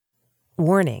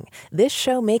Warning, this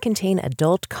show may contain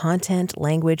adult content,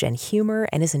 language, and humor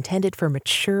and is intended for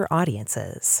mature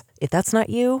audiences. If that's not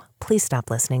you, please stop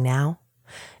listening now.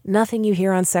 Nothing you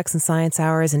hear on Sex and Science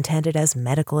Hour is intended as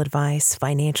medical advice,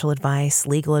 financial advice,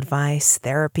 legal advice,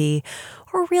 therapy,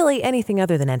 or really anything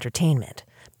other than entertainment.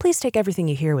 Please take everything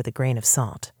you hear with a grain of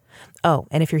salt. Oh,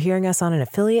 and if you're hearing us on an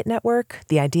affiliate network,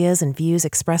 the ideas and views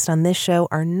expressed on this show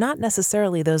are not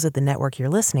necessarily those of the network you're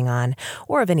listening on,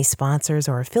 or of any sponsors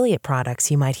or affiliate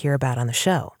products you might hear about on the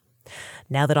show.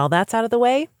 Now that all that's out of the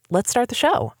way, let's start the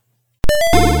show.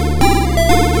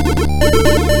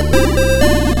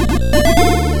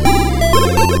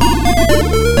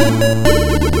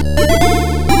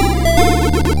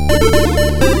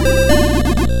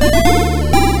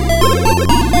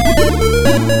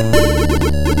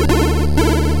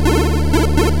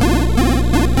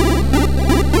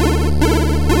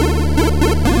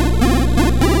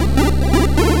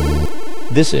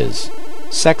 This is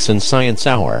Sex and Science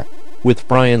Hour with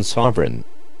Brian Sovereign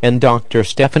and Dr.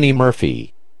 Stephanie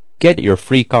Murphy. Get your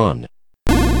freak on.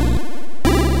 Woo!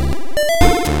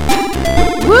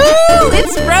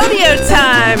 It's rodeo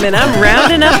time, and I'm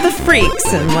rounding up the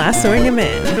freaks and lassoing them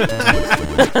in.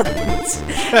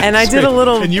 And I did a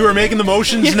little... And you were making the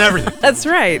motions and everything. That's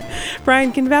right.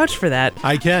 Brian can vouch for that.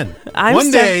 I can.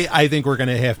 One day, I think we're going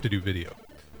to have to do video.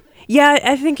 Yeah,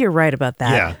 I think you're right about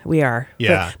that. Yeah. We are.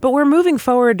 Yeah. But we're moving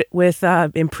forward with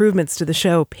improvements to the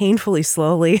show painfully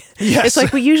slowly. Yes. It's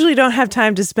like we usually don't have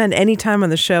time to spend any time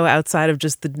on the show outside of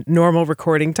just the normal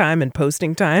recording time and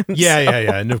posting time.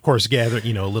 Yeah. And of course,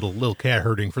 gathering, a little cat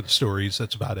herding for the stories.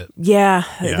 That's about it. Yeah,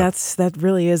 that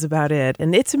really is about it.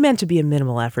 And it's meant to be a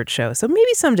minimal effort show. So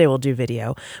maybe someday we'll do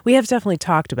video. We have definitely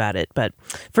talked about it. But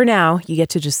for now, you get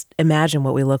to just imagine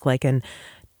what we look like. And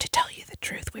to tell you the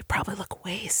truth, we probably look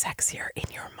way sexier in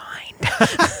your mind.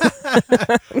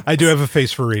 I do have a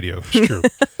face for radio. It's true.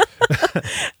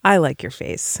 I like your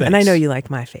face. Thanks. And I know you like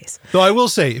my face. Though I will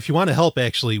say, if you want to help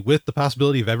actually with the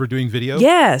possibility of ever doing video,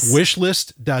 yes,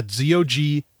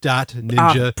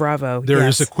 wishlist.zog.ninja. Bravo. There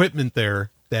is equipment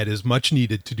there that is much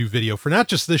needed to do video for not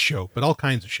just this show, but all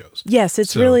kinds of shows. Yes,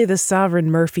 it's really the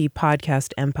Sovereign Murphy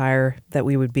podcast empire that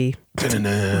we would be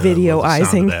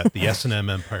videoizing. The S&M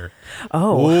empire.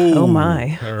 Oh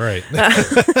my. All right.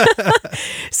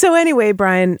 So anyway,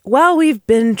 Brian, while we've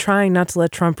been trying not to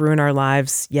let Trump ruin our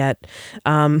lives yet,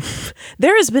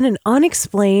 there has been an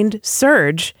unexplained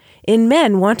surge in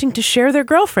men wanting to share their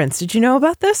girlfriends. Did you know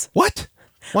about this? What?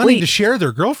 Wanting to share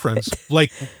their girlfriends?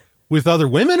 Like... with other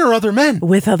women or other men?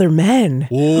 With other men.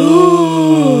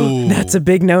 Ooh. That's a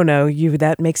big no-no.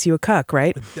 That makes you a cuck,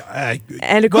 right?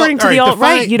 And according to the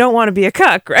alt-right, you don't want to be a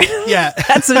cuck, right? Yeah.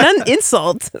 That's an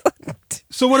insult.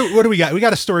 So what do we got? We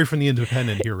got a story from The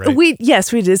Independent here, right?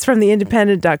 Yes, we did. It's from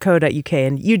theindependent.co.uk,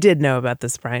 and you did know about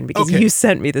this, Brian, because you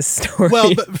sent me this story.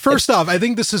 Well, but first off, I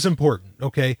think this is important,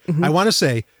 okay? Mm-hmm. I want to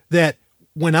say that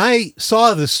when I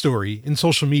saw this story in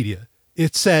social media,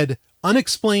 it said...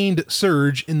 unexplained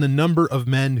surge in the number of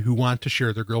men who want to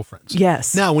share their girlfriends.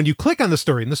 Yes. Now, when you click on the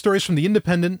story, and the story's from The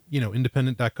Independent,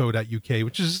 independent.co.uk,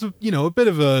 which is, a bit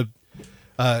of a,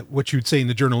 what you'd say in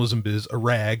the journalism biz, a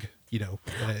rag,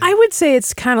 I would say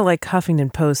it's kind of like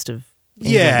Huffington Post of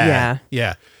England.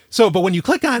 Yeah. So, but when you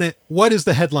click on it, what is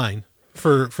the headline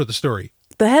for the story?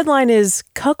 The headline is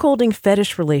Cuckolding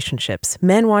Fetish Relationships.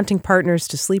 Men wanting partners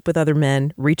to sleep with other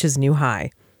men reaches new high.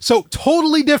 So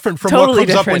totally different from what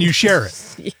comes up when you share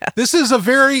it. Yeah. This is a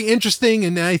very interesting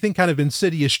and I think kind of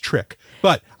insidious trick,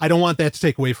 but I don't want that to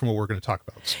take away from what we're going to talk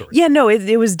about in the story. Yeah, no,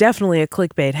 it was definitely a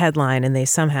clickbait headline and they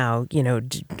somehow,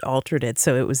 altered it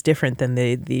so it was different than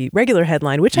the regular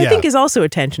headline, which I think is also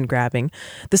attention grabbing.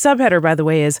 The subheader, by the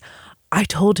way, is I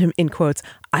told him, in quotes,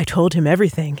 I told him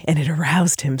everything and it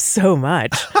aroused him so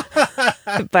much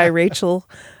by Rachel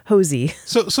Hosey.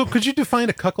 So could you define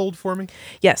a cuckold for me?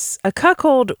 Yes.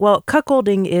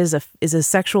 Cuckolding is a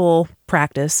sexual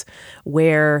practice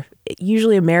where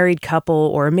usually a married couple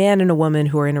or a man and a woman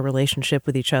who are in a relationship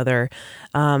with each other,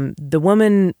 the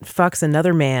woman fucks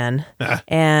another man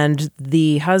and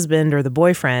the husband or the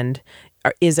boyfriend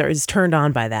is turned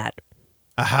on by that.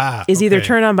 Is either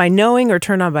turned on by knowing or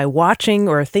turned on by watching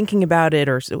or thinking about it,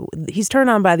 or he's turned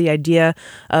on by the idea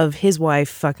of his wife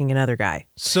fucking another guy.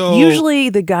 So usually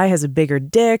the guy has a bigger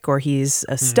dick or he's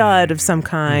a stud of some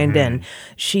kind and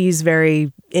she's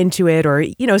very into it, or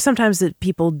sometimes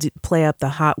people play up the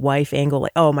hot wife angle,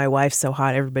 like, oh, my wife's so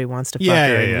hot everybody wants to fuck her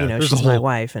and she's my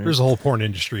wife, and there's a whole porn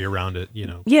industry around it.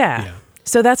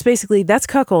 So that's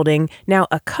cuckolding. Now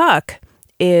a cuck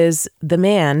is the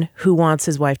man who wants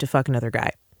his wife to fuck another guy.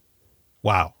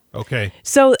 Wow. Okay.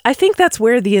 So I think that's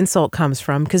where the insult comes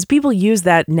from, because people use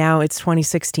that now. It's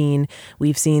 2016.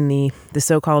 We've seen the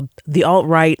so-called the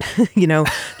alt-right,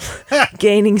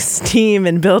 gaining steam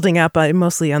and building up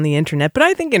mostly on the internet, but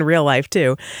I think in real life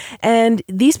too. And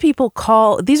these people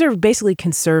these are basically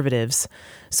conservatives,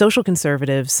 social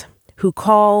conservatives, who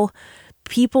call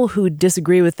people who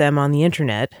disagree with them on the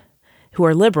internet, who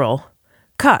are liberal,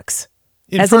 cucks.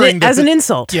 As an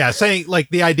insult. Yeah, saying like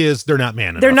the idea is they're not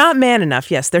man enough. They're not man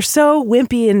enough, yes. They're so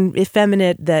wimpy and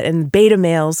effeminate and beta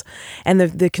males, and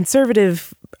the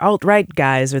conservative alt-right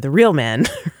guys are the real men,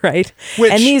 right?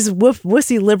 And these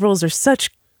wussy liberals are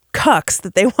such cucks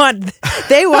that they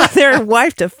want their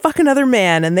wife to fuck another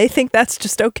man, and they think that's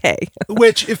just okay.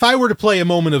 Which, if I were to play a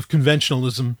moment of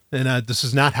conventionalism, and this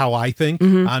is not how I think,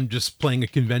 I'm just playing a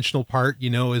conventional part,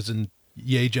 as in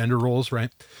yay gender roles, right?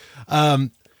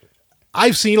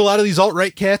 I've seen a lot of these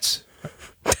alt-right cats.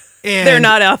 And they're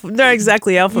not alpha. They're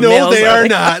exactly alpha males. No, they are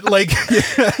not. Like,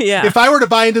 yeah. If I were to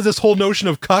buy into this whole notion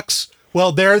of cucks,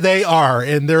 well, there they are,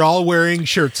 and they're all wearing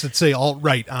shirts that say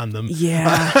alt-right on them.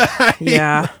 Yeah,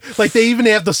 yeah. Like they even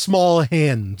have the small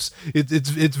hands.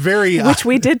 It's very which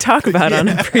we did talk about on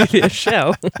a previous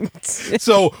show.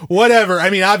 So whatever. I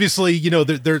mean, obviously,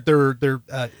 they're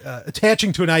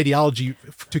attaching to an ideology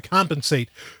to compensate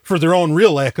for their own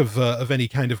real lack of any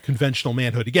kind of conventional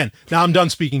manhood. Again, now I'm done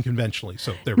speaking conventionally.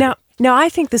 So there we go. Now I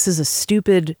think this is a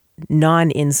stupid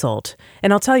non-insult.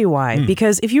 And I'll tell you why.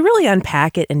 Because if you really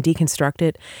unpack it and deconstruct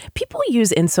it, people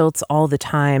use insults all the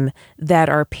time that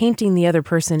are painting the other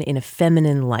person in a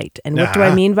feminine light. And what do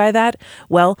I mean by that?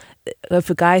 Well, if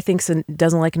a guy thinks and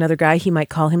doesn't like another guy, he might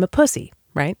call him a pussy,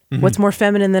 right? What's more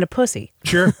feminine than a pussy?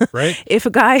 Sure, right. If a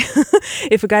guy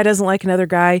doesn't like another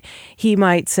guy, he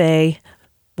might say,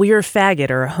 well, you're a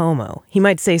faggot or a homo. He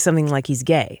might say something like he's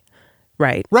gay.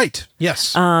 Right. Right.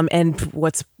 Yes. And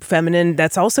what's feminine,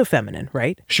 that's also feminine,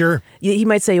 right? Sure. He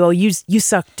might say, well, you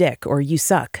suck dick, or you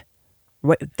suck.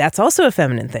 That's also a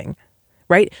feminine thing,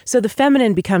 right? So the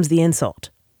feminine becomes the insult.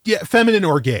 Yeah, feminine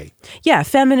or gay. Yeah,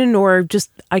 feminine or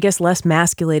just, I guess, less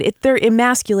masculated. They're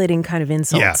emasculating kind of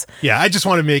insults. Yeah. I just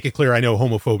want to make it clear. I know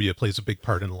homophobia plays a big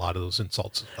part in a lot of those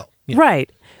insults as well. Yeah.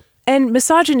 Right. And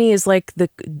misogyny is like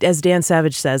as Dan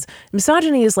Savage says,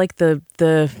 misogyny is like the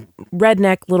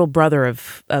redneck little brother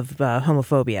of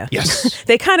homophobia. Yes.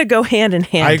 They kind of go hand in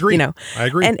hand. I agree. I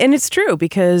agree. And it's true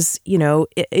because, in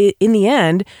the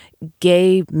end,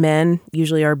 gay men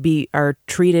usually are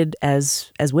treated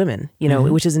as women,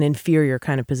 which is an inferior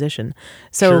kind of position.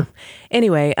 So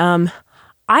anyway,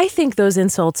 I think those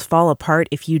insults fall apart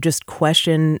if you just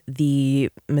question the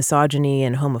misogyny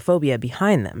and homophobia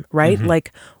behind them, right?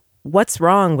 Like, what's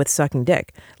wrong with sucking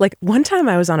dick? Like, one time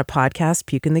I was on a podcast,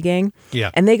 Puke in the Gang,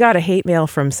 and they got a hate mail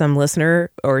from some listener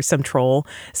or some troll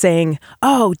saying,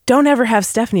 oh, don't ever have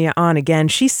Stephanie on again.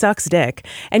 She sucks dick.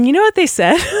 And you know what they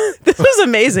said? This was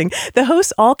amazing. The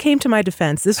hosts all came to my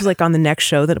defense. This was like on the next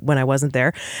show when I wasn't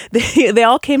there. They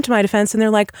all came to my defense and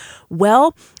they're like,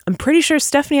 well, I'm pretty sure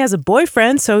Stephanie has a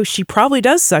boyfriend, so she probably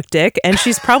does suck dick and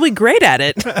she's probably great at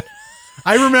it.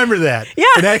 I remember that. Yeah.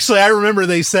 And actually, I remember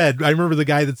the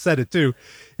guy that said it too.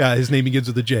 His name begins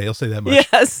with a J. I'll say that much.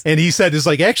 Yes. And he said,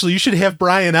 actually, you should have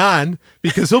Brian on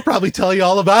because he'll probably tell you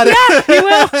all about it. Yeah, he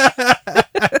will.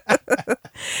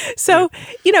 So,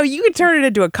 you can turn it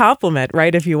into a compliment,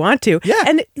 right? If you want to. Yeah.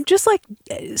 And just like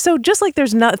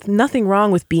there's nothing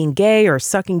wrong with being gay or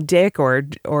sucking dick or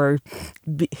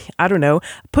I don't know,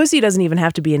 pussy doesn't even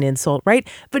have to be an insult, right?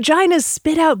 Vaginas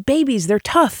spit out babies. They're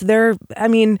tough. They're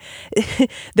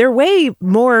way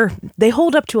more, they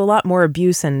hold up to a lot more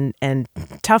abuse and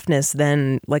toughness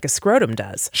than like a scrotum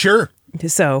does. Sure.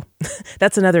 So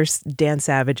that's another Dan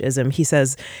Savage-ism. He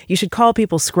says you should call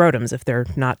people scrotums if they're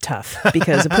not tough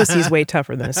because a pussy is way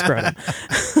tougher than a scrotum.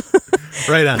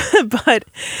 Right on.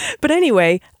 But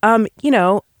anyway,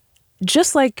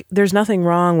 just like there's nothing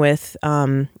wrong with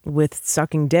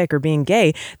sucking dick or being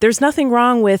gay, there's nothing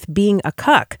wrong with being a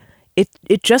cuck.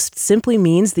 It just simply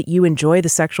means that you enjoy the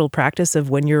sexual practice of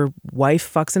when your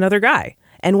wife fucks another guy.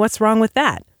 And what's wrong with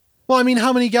that? Well, I mean,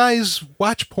 how many guys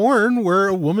watch porn where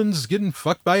a woman's getting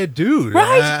fucked by a dude?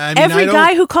 Right. Every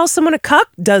guy who calls someone a cuck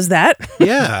does that.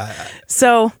 Yeah.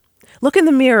 So look in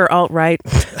the mirror, alt-right.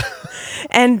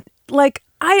 And like,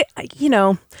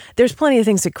 there's plenty of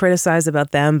things to criticize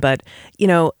about them, but,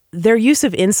 their use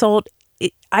of insult,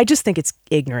 I just think it's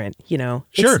ignorant,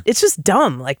 Sure. It's just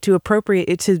dumb, like to appropriate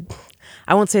it to,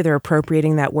 I won't say they're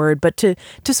appropriating that word, but to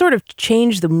sort of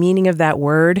change the meaning of that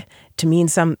word to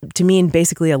mean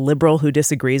basically a liberal who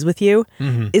disagrees with you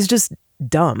is just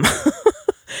dumb.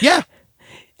 Yeah.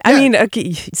 I mean,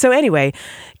 okay, so anyway,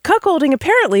 cuckolding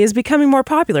apparently is becoming more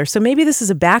popular. So maybe this is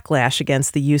a backlash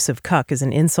against the use of cuck as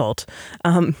an insult.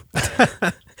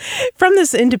 From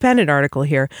this independent article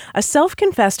here, a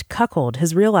self-confessed cuckold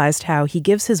has realized how he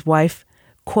gives his wife,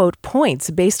 quote, points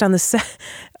based on the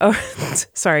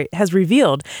has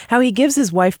revealed how he gives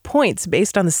his wife points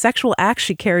based on the sexual acts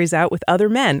she carries out with other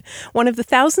men, one of the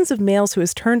thousands of males who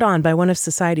is turned on by one of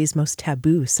society's most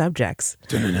taboo subjects.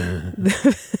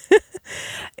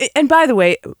 And by the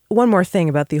way, one more thing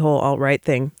about the whole alt-right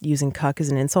thing, using cuck as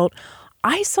an insult.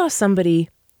 I saw somebody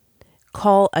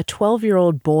call a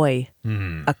 12-year-old boy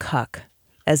a cuck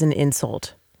as an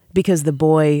insult because the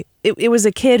boy, it was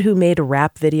a kid who made a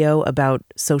rap video about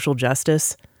social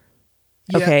justice.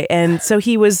 Yeah. Okay, and so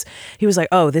he was like,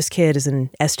 oh, this kid is an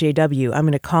SJW. I'm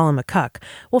going to call him a cuck.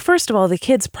 Well, first of all, the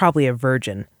kid's probably a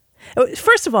virgin.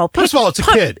 First of all, it's a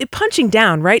kid. Punching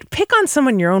down, right? Pick on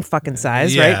someone your own fucking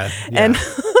size, right? Yeah. And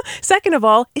second of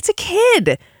all, it's a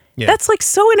kid. Yeah. That's like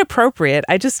so inappropriate.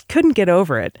 I just couldn't get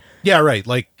over it. Yeah, right.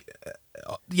 Like,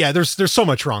 yeah, there's so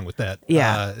much wrong with that.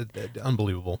 Yeah.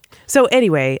 Unbelievable. So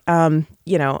anyway,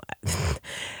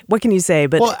 what can you say?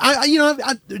 But well,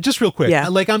 I just real quick,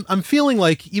 like I'm feeling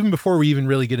like even before we even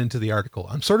really get into the article,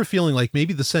 I'm sort of feeling like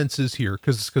maybe the sense is here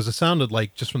because it sounded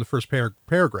like just from the first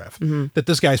paragraph that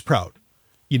this guy's proud,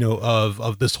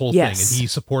 of this whole thing, and he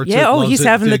supports it. Yeah, he's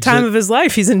having the time of his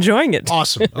life. He's enjoying it.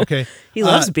 Awesome. Okay. He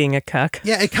loves being a cuck.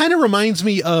 Yeah, it kind of reminds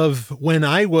me of when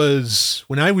I was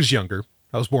younger.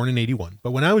 I was born in 1981,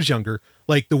 but when I was younger,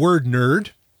 like the word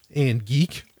nerd and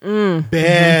geek,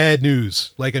 bad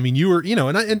news. Like, I mean, you were,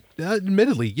 and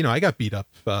admittedly, I got beat up,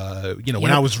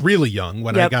 when I was really young.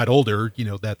 When I got older,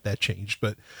 that changed.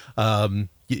 But, when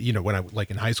I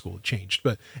like in high school, it changed.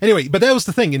 But anyway, that was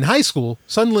the thing. In high school,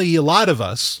 suddenly a lot of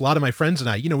my friends and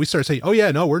I, we started saying, oh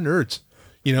yeah, no, we're nerds.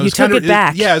 You took it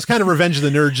back. It's kind of Revenge of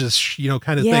the Nerds,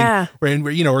 kind of thing. Where,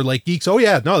 or like geeks. Oh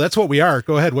yeah, no, that's what we are.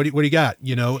 Go ahead. What do you got?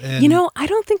 And I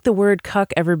don't think the word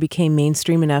cuck ever became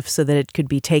mainstream enough so that it could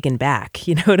be taken back.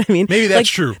 You know what I mean? Maybe that's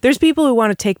true. There's people who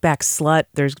want to take back slut.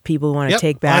 There's people who want to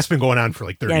take back. That's been going on for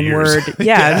like 30 N-word. years.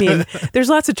 Yeah, I mean, there's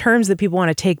lots of terms that people want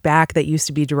to take back that used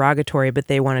to be derogatory, but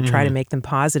they want to try to make them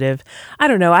positive. I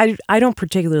don't know. I don't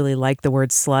particularly like the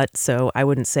word slut, so I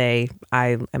wouldn't say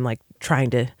I'm like trying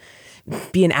to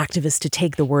be an activist to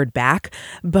take the word back,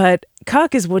 but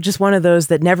cuck is just one of those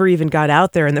that never even got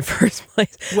out there in the first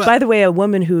place. Well, by the way, a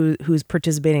woman who's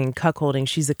participating in cuckolding,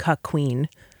 she's a cuck queen.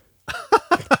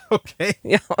 Okay.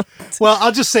 Yeah. Well,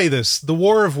 I'll just say this: the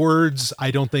war of words, I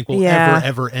don't think will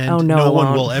ever end. Oh, no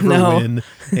one will ever win.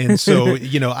 And so,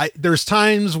 there's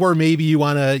times where maybe you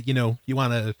want to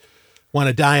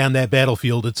die on that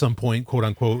battlefield at some point, quote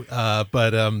unquote.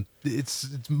 But it's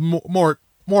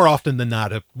more often than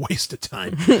not a waste of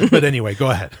time. But anyway, go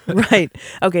ahead. Right.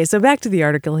 Okay, so back to the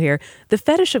article here. The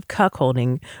fetish of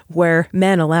cuckolding, where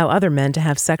men allow other men to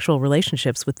have sexual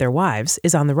relationships with their wives,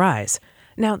 is on the rise.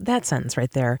 Now, that sentence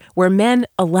right there, where men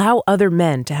allow other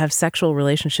men to have sexual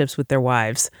relationships with their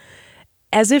wives,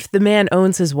 as if the man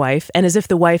owns his wife and as if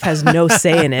the wife has no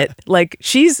say in it. Like,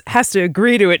 has to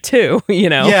agree to it too,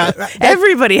 Yeah.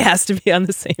 Everybody has to be on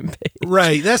the same page.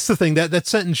 Right. That's the thing. That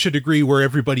sentence should agree where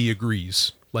everybody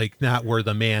agrees. Like, not where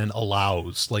the man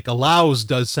allows. Like, allows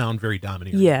does sound very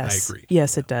domineering. Yes. I agree.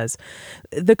 Yes, it does.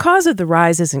 The cause of the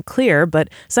rise isn't clear, but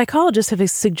psychologists have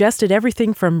suggested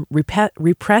everything from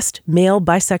repressed male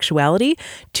bisexuality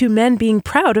to men being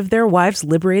proud of their wives'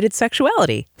 liberated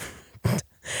sexuality.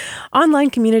 Online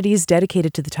communities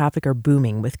dedicated to the topic are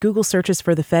booming, with Google searches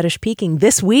for the fetish peaking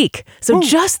this week. So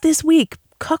just this week,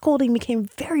 cuckolding became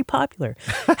very popular,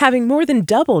 having more than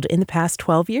doubled in the past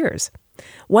 12 years.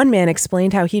 One man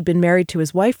explained how he'd been married to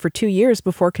his wife for 2 years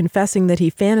before confessing that he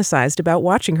fantasized about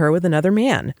watching her with another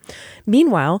man.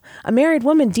 Meanwhile, a married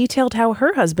woman detailed how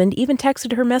her husband even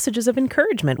texted her messages of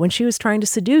encouragement when she was trying to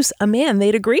seduce a man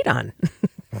they'd agreed on.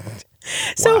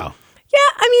 Wow.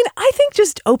 Yeah, I mean, I think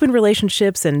just open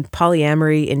relationships and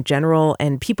polyamory in general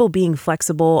and people being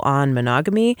flexible on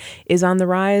monogamy is on the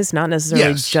rise, not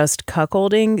necessarily just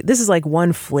cuckolding. This is like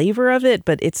one flavor of it,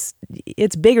 but it's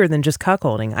bigger than just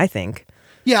cuckolding, I think.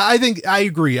 Yeah, I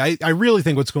agree. I really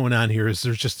think what's going on here is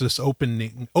there's just this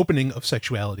opening of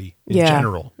sexuality in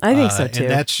general. I think so too.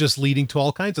 And that's just leading to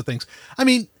all kinds of things. I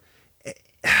mean,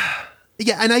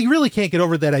 yeah, and I really can't get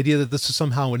over that idea that this is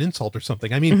somehow an insult or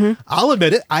something. I mean, I'll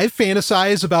admit it. I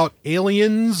fantasize about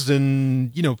aliens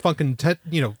and fucking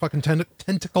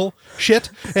tentacle shit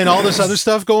and all this other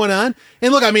stuff going on.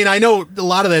 And look, I mean, I know a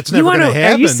lot of that's never going to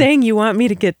happen. Are you saying you want me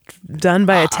to get done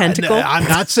by a tentacle? I'm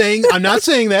not saying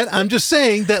that. I'm just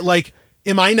saying that, like,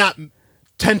 am I not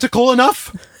tentacle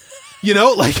enough? You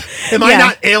know, like, am I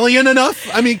not alien enough?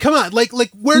 I mean, come on, like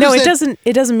where no, does it doesn't.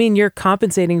 It doesn't mean you're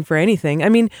compensating for anything. I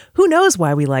mean, who knows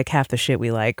why we like half the shit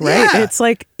we like, right? Yeah. It's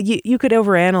like you could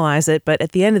overanalyze it, but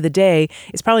at the end of the day,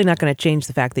 it's probably not going to change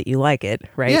the fact that you like it,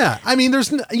 right? Yeah, I mean,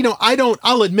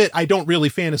 I'll admit I don't really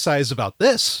fantasize about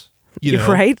this,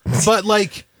 right? But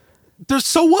like, there's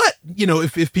so what,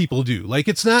 if people do, like,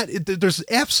 it's not, there's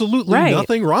absolutely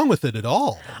nothing wrong with it at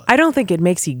all. I don't think it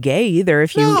makes you gay either.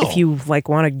 If you like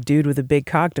want a dude with a big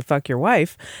cock to fuck your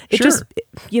wife, it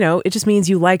just means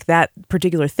you like that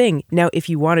particular thing. Now, if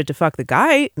you wanted to fuck the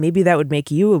guy, maybe that would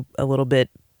make you a little bit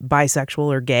bisexual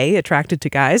or gay, attracted to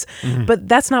guys. Mm-hmm. But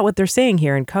that's not what they're saying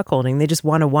here in cuckolding. They just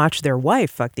want to watch their wife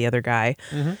fuck the other guy.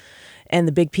 Mm-hmm. And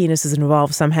the big penis is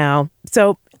involved somehow.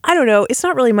 So I don't know. It's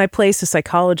not really my place to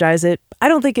psychologize it. I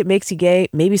don't think it makes you gay.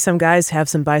 Maybe some guys have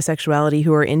some bisexuality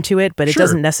who are into it, but it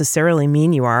doesn't necessarily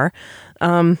mean you are.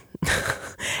 And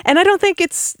I don't think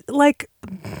it's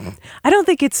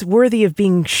worthy of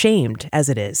being shamed as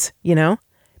it is,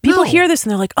 People hear this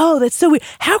and they're like, oh, that's so weird.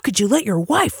 How could you let your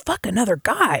wife fuck another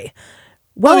guy?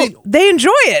 Well, they enjoy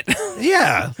it.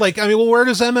 Yeah. Like, where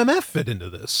does MMF fit into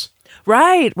this?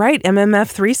 Right.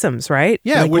 MMF threesomes, right?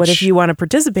 Yeah. Like, what if you want to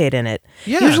participate in it?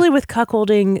 Yeah. Usually with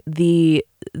cuckolding, the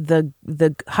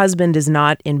husband is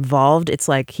not involved. It's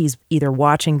like he's either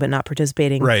watching but not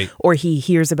participating, right? Or he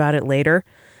hears about it later.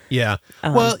 Yeah.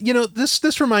 Well,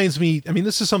 this reminds me.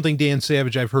 This is something Dan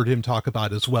Savage, I've heard him talk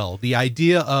about as well. The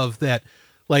idea of that,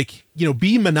 like,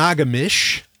 be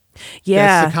monogamish.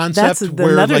 Yeah, that's the concept. That's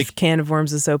where, another like, can of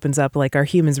worms this opens up. Like, are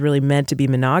humans really meant to be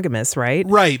monogamous, right?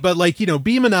 Right, but like,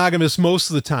 be monogamous most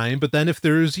of the time, but then if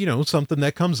there's, something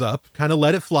that comes up, kind of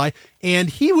let it fly. And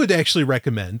he would actually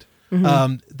recommend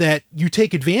that you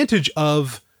take advantage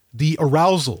of the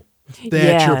arousal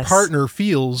that your partner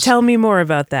feels. Tell me more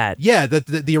about that. Yeah, that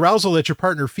the arousal that your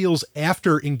partner feels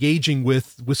after engaging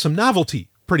with some novelty,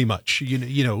 pretty much.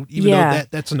 Even though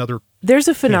that's another. There's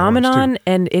a phenomenon,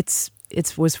 and it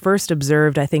was first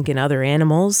observed, I think, in other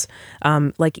animals.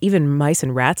 Like even mice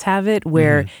and rats have it,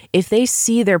 where if they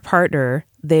see their partner,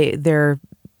 their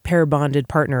pair bonded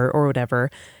partner or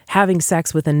whatever, having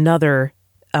sex with another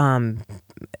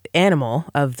animal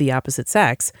of the opposite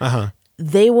sex,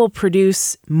 they will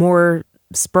produce more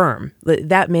sperm.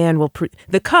 That man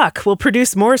the cuck will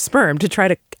produce more sperm to try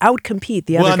to outcompete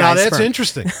the other guy's Well, now that's sperm.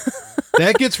 Interesting.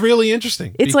 That gets really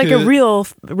interesting. It's like a real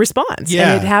response.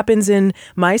 Yeah. And it happens in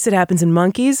mice, it happens in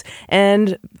monkeys,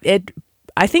 and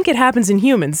I think it happens in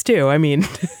humans too.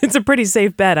 It's a pretty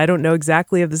safe bet. I don't know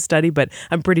exactly of the study, but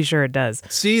I'm pretty sure it does.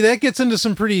 See, that gets into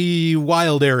some pretty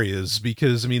wild areas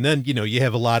because, then, you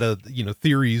have a lot of,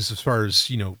 theories as far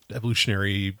as,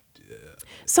 evolutionary.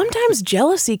 Sometimes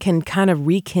jealousy can kind of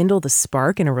rekindle the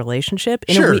spark in a relationship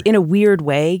in a weird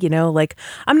way, like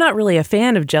I'm not really a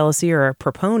fan of jealousy or a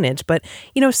proponent, but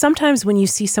sometimes when you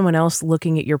see someone else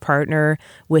looking at your partner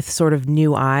with sort of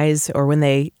new eyes, or when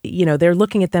they, they're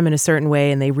looking at them in a certain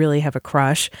way and they really have a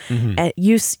crush, and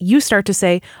you start to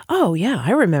say, oh yeah,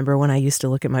 I remember when I used to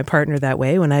look at my partner that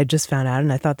way when I just found out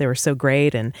and I thought they were so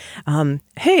great. And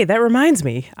hey, that reminds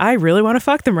me, I really want to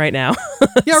fuck them right now.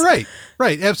 Yeah,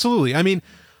 right. Absolutely.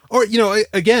 Or,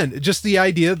 again, just the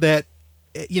idea that,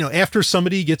 after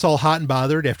somebody gets all hot and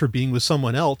bothered after being with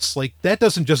someone else, like that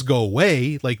doesn't just go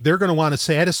away. Like they're going to want to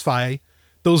satisfy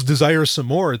those desires some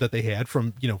more that they had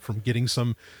from getting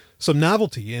some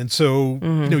novelty. And so,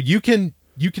 you can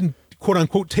quote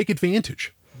unquote, take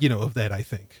advantage, of that, I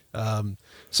think.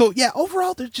 So yeah,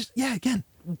 overall, they're just, again,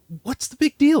 what's the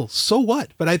big deal? So what?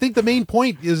 But I think the main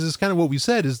point is kind of what we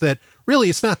said, is that really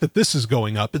it's not that this is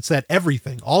going up. It's that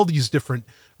everything, all these different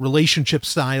relationship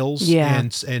styles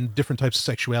and different types of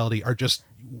sexuality are just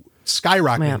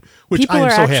skyrocketing, which I'm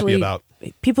so happy about.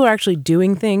 People are actually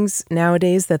doing things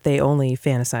nowadays that they only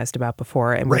fantasized about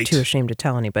before and were too ashamed to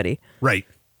tell anybody. Right.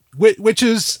 Which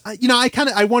is,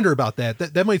 I wonder about that.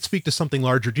 That might speak to something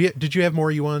larger. Did you have more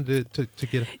you wanted to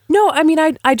get? No,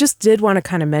 I just did want to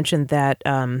kind of mention that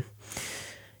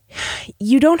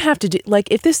you don't have to do, like,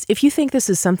 if you think this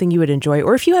is something you would enjoy,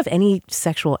 or if you have any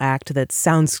sexual act that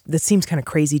seems kind of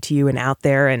crazy to you and out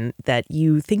there and that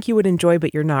you think you would enjoy,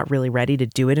 but you're not really ready to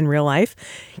do it in real life,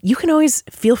 you can always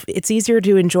feel it's easier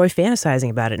to enjoy fantasizing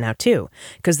about it now too.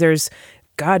 Because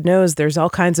God knows there's all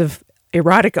kinds of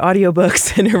erotic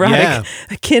audiobooks and erotic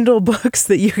Kindle books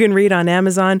that you can read on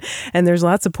Amazon. And there's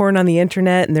lots of porn on the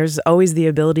internet, and there's always the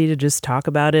ability to just talk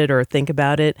about it or think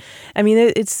about it. I mean,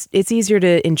 it's easier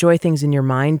to enjoy things in your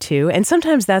mind too. And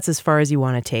sometimes that's as far as you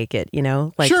want to take it, you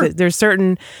know? Like there's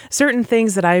certain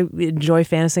things that I enjoy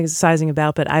fantasizing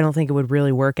about, but I don't think it would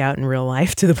really work out in real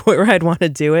life to the point where I'd want to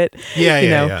do it.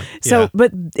 So,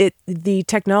 but the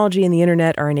technology and the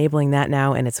internet are enabling that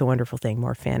now, and it's a wonderful thing,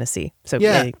 more fantasy. So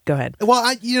go ahead.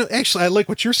 Well, actually, I like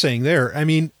what you're saying there. I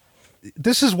mean,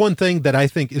 this is one thing that I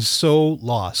think is so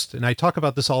lost, and I talk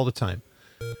about this all the time.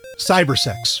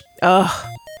 Cybersex. Oh,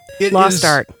 lost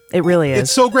art. It really is.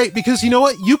 It's so great because you know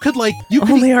what? You could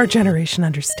only our generation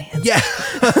understands. Yeah.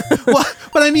 Well,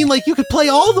 but I mean, like, you could play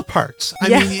all the parts. I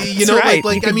mean, you know, right.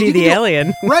 like you I mean, be the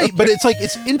alien. Right. But it's like,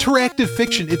 it's interactive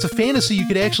fiction. It's a fantasy you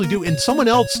could actually do. And someone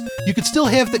else, you could still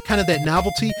have that kind of that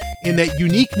novelty and that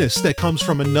uniqueness that comes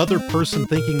from another person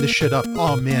thinking this shit up.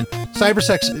 Oh man.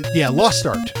 Cybersex. Yeah. Lost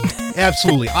art.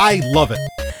 Absolutely. I love it.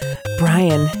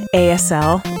 Brian,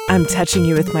 ASL, I'm touching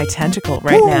you with my tentacle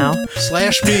right now.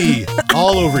 Slash me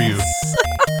all over you.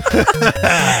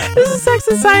 This is Sex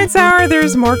and Science Hour.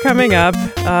 There's more coming up.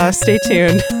 Stay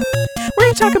tuned. We're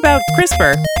going to talk about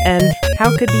CRISPR and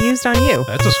how it could be used on you.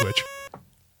 That's a switch.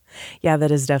 Yeah, that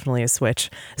is definitely a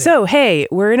switch. Yeah. So, hey,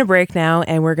 we're in a break now,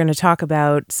 and we're going to talk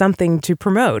about something to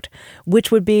promote, which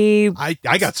would be... I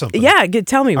got something. Yeah,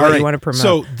 tell me what you want to promote.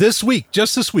 So this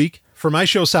week, for my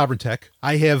show Sovereign Tech,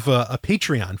 I have a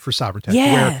Patreon for Sovereign Tech.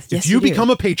 Where if you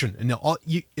become a patron, and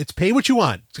it's pay what you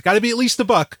want. It's got to be at least $1,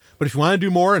 but if you want to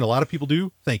do more, and a lot of people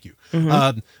do, thank you.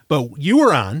 Mm-hmm. But you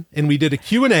were on, and we did a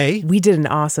Q&A. We did an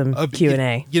awesome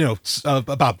Q&A. You know,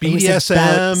 about BDSM. It was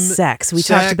about sex. We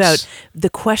talked about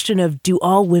the question of, do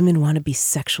all women want to be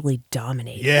sexually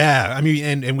dominated? Yeah. I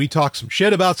mean, and we talked some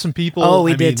shit about some people. Oh,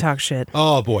 we did talk shit.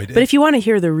 Oh, boy. But if you want to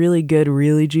hear the really good,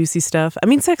 really juicy stuff, I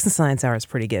mean, Sex and Science Hour is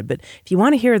pretty good, but if you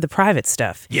want to hear the private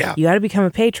stuff, you got to become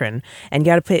a patron, and you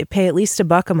got to pay at least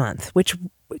 $1 a month, which,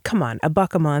 come on,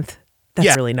 $1 a month.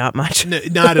 That's really not much.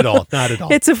 Not at all. Not at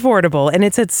all. It's affordable, and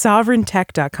it's at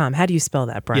sovereigntech.com. How do you spell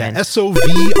that, Brian? Yeah,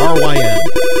 SOVRYN.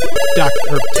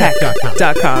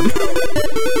 Tech.com.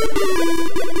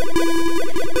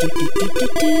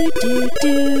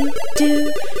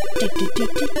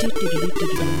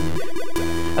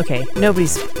 Okay,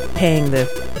 nobody's paying the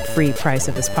free price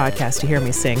of this podcast to hear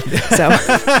me sing, so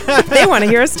they want to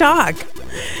hear us talk.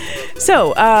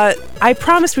 So, I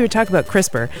promised we would talk about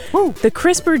CRISPR. Woo. The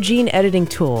CRISPR gene editing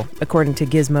tool, according to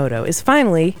Gizmodo, is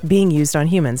finally being used on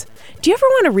humans. Do you ever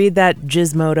want to read that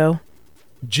Gizmodo?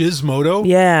 Gizmodo?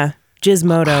 Yeah,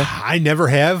 Gizmodo. I never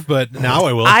have, but now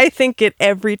I will. I think it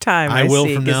every time I will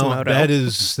see from Gizmodo.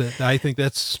 Now. I think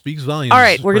that speaks volumes. All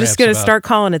right, we're just going to start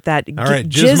calling it that. All right,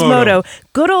 Gizmodo.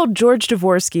 Good old George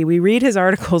Dvorsky. We read his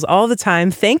articles all the time.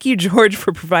 Thank you, George,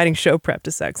 for providing show prep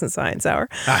to Sex and Science Hour.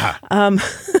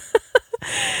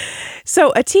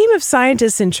 So, a team of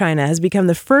scientists in China has become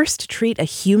the first to treat a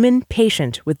human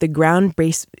patient with the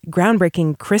groundbreaking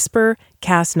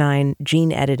CRISPR-Cas9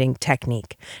 gene editing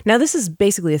technique. Now, this is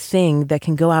basically a thing that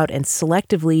can go out and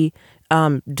selectively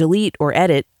delete or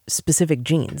edit specific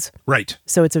genes. Right.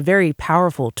 So, it's a very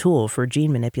powerful tool for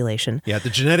gene manipulation. Yeah, the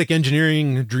genetic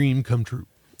engineering dream come true.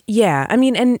 Yeah, I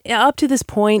mean, and up to this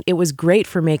point, it was great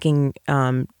for making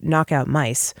knockout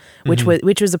mice, which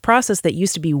was a process that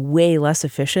used to be way less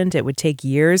efficient. It would take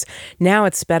years. Now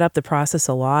it's sped up the process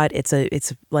a lot. It's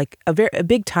like a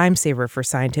big time saver for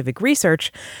scientific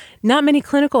research. Not many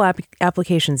clinical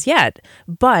applications yet,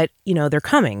 but they're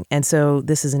coming, and so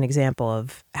this is an example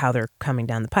of how they're coming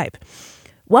down the pipe.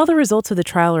 While the results of the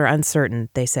trial are uncertain,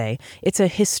 they say, it's a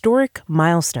historic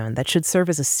milestone that should serve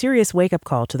as a serious wake-up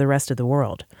call to the rest of the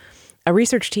world. A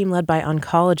research team led by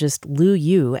oncologist Lu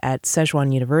Yu at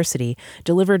Szechuan University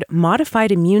delivered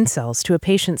modified immune cells to a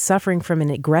patient suffering from an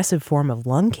aggressive form of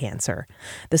lung cancer.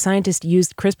 The scientist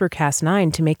used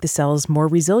CRISPR-Cas9 to make the cells more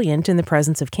resilient in the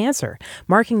presence of cancer,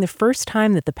 marking the first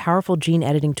time that the powerful gene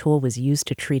editing tool was used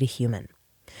to treat a human.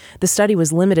 The study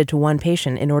was limited to one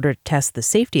patient in order to test the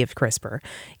safety of CRISPR.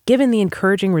 Given the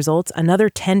encouraging results, another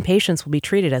 10 patients will be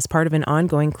treated as part of an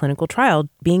ongoing clinical trial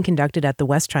being conducted at the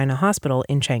West China Hospital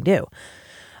in Chengdu.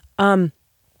 Now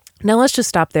let's just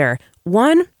stop there.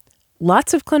 One,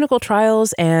 lots of clinical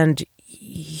trials and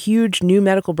huge new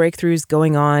medical breakthroughs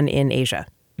going on in Asia.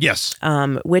 Yes.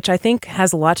 Which I think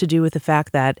has a lot to do with the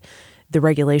fact that the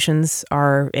regulations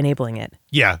are enabling it.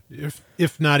 Yeah,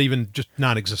 if not even just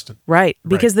non-existent. Right,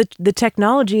 because the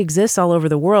technology exists all over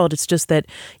the world. It's just that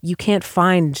you can't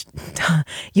find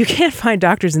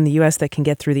doctors in the U.S. that can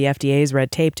get through the FDA's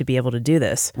red tape to be able to do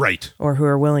this. Right. Or who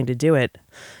are willing to do it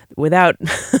without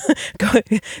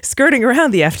skirting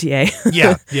around the FDA.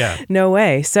 Yeah. No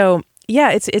way. So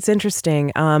yeah, it's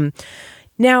interesting.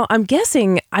 Now, I'm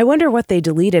guessing, I wonder what they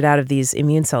deleted out of these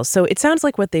immune cells. So it sounds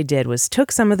like what they did was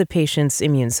took some of the patient's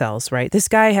immune cells, right? This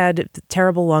guy had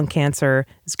terrible lung cancer,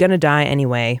 is going to die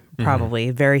anyway, probably,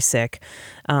 very sick.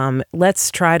 Let's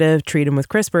try to treat him with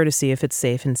CRISPR to see if it's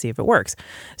safe and see if it works.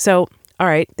 So, all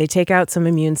right, they take out some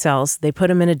immune cells, they put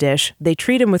them in a dish, they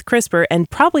treat him with CRISPR and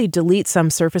probably delete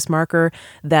some surface marker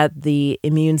that the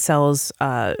immune cells,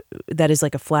 that is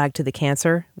like a flag to the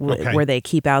cancer, where they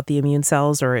keep out the immune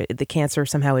cells or the cancer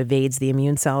somehow evades the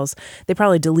immune cells. They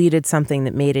probably deleted something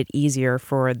that made it easier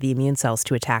for the immune cells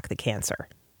to attack the cancer,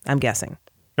 I'm guessing.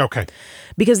 Okay.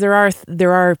 Because there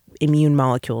are immune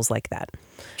molecules like that.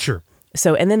 Sure.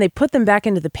 So, and then they put them back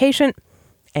into the patient,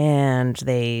 and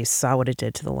they saw what it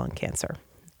did to the lung cancer.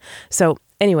 So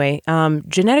anyway,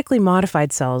 genetically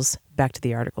modified cells, back to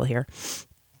the article here.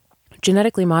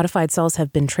 Genetically modified cells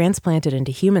have been transplanted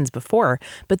into humans before,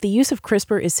 but the use of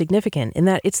CRISPR is significant in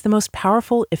that it's the most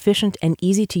powerful, efficient, and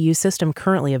easy-to-use system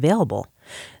currently available.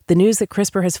 The news that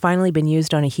CRISPR has finally been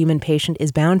used on a human patient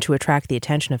is bound to attract the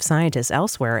attention of scientists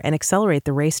elsewhere and accelerate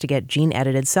the race to get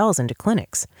gene-edited cells into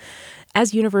clinics.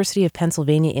 As University of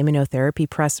Pennsylvania immunotherapy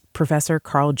professor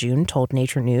Carl June told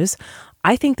Nature News,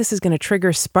 I think this is going to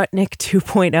trigger Sputnik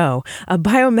 2.0, a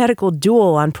biomedical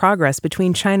duel on progress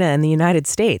between China and the United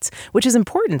States, which is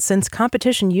important since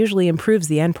competition usually improves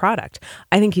the end product.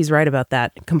 I think he's right about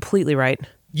that. Completely right.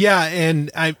 Yeah, and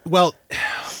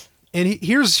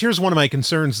here's one of my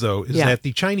concerns though, is that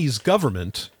the Chinese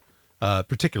government,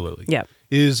 particularly,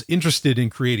 is interested in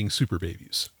creating super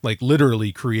babies, like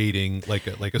literally creating like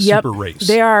a super race.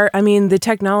 They are. I mean, the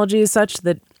technology is such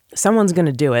that someone's going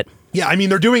to do it. Yeah, I mean,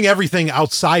 they're doing everything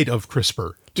outside of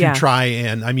CRISPR to try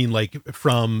and, I mean, like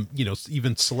from,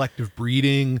 even selective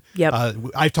breeding. Yep.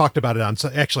 I've talked about it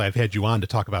actually, I've had you on to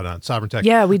talk about it on Sovereign Tech.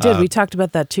 Yeah, we did. We talked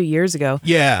about that 2 years ago.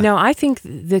 Yeah. No, I think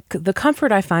the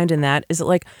comfort I find in that is that,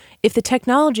 like, if the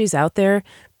technology's out there,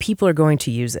 people are going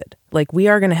to use it. Like, we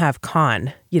are going to have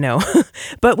Khan,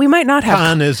 but we might not have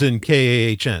Khan as in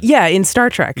K-A-H-N. Yeah, in Star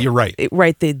Trek. You're right.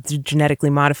 Right, the genetically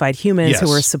modified humans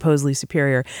who are supposedly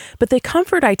superior. But the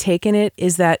comfort I take in it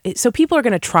is that, so people are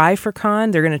going to try for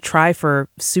Khan, they're going to try for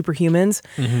superhumans.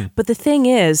 Mm-hmm. But the thing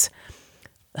is,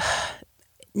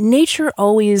 nature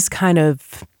always kind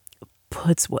of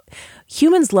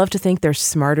humans love to think they're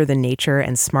smarter than nature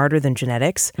and smarter than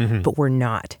genetics, but we're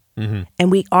not. Mm-hmm. And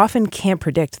we often can't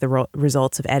predict the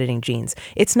results of editing genes.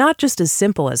 It's not just as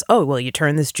simple as, oh, well, you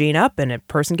turn this gene up and a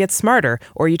person gets smarter,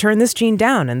 or you turn this gene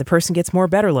down and the person gets more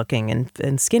better looking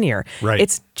and skinnier. Right.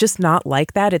 It's just not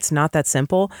like that. It's not that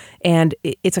simple. And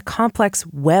it's a complex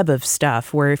web of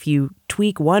stuff where if you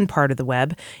tweak one part of the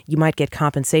web, you might get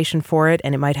compensation for it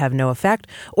and it might have no effect,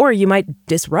 or you might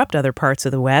disrupt other parts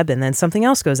of the web and then something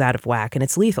else goes out of whack and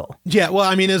it's lethal. Yeah, well,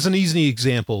 I mean, as an easy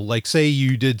example, like say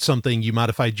you did something, you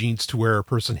modified genes to where a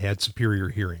person had superior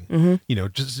hearing,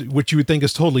 just what you would think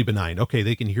is totally benign. Okay,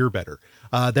 they can hear better.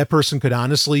 That person could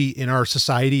honestly, in our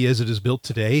society as it is built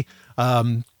today,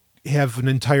 have an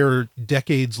entire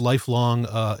decade's lifelong,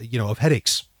 of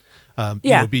headaches.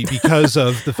 Because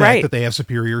of the fact that they have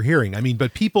superior hearing. I mean,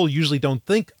 but people usually don't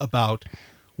think about,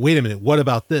 wait a minute, what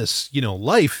about this?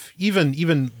 Life,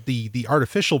 even the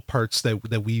artificial parts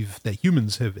that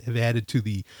humans have added to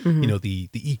the,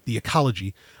 the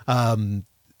ecology.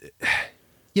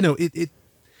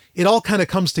 It all kind of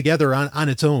comes together on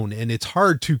its own, and it's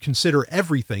hard to consider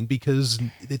everything because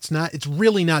it's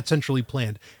really not centrally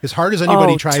planned. As hard as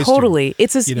anybody tries totally.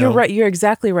 to. You're right. You're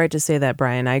exactly right to say that,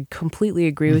 Brian. I completely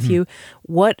agree with you.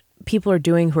 What people are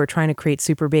doing who are trying to create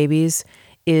super babies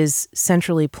is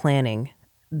centrally planning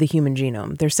the human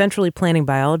genome. They're centrally planning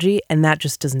biology, and that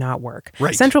just does not work.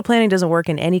 Right. Central planning doesn't work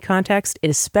in any context. It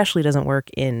especially doesn't work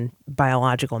in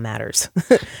biological matters.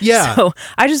 Yeah. So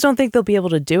I just don't think they'll be able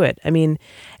to do it. I mean,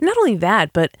 not only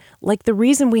that, but like the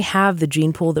reason we have the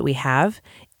gene pool that we have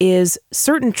is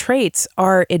certain traits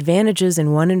are advantages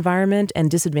in one environment and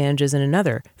disadvantages in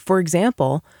another. For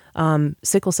example,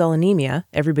 sickle cell anemia.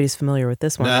 Everybody's familiar with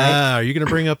this one, right? Are you going to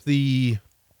bring up the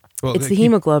Well, it's the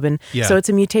hemoglobin. Yeah. So it's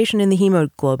a mutation in the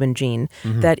hemoglobin gene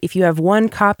that if you have one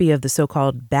copy of the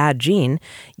so-called bad gene,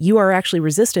 you are actually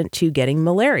resistant to getting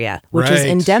malaria, which is Right.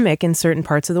 endemic in certain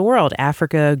parts of the world,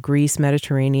 Africa, Greece,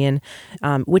 Mediterranean,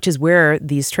 which is where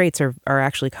these traits are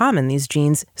actually common. These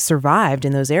genes survived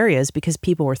in those areas because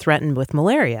people were threatened with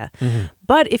malaria.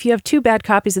 But if you have two bad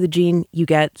copies of the gene, you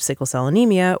get sickle cell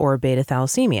anemia or beta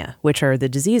thalassemia, which are the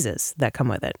diseases that come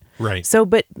with it. Right. So,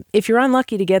 but if you're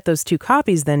unlucky to get those two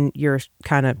copies, then you're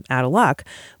kind of out of luck.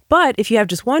 But if you have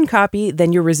just one copy,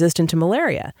 then you're resistant to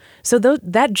malaria. So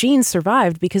that gene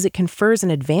survived because it confers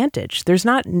an advantage. It's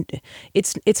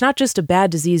not just a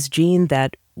bad disease gene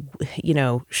that,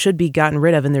 should be gotten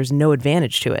rid of and there's no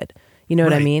advantage to it. You know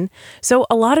what I Right. mean? So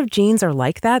a lot of genes are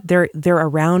like that. They're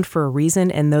around for a reason,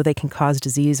 and though they can cause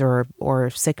disease or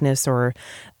sickness or,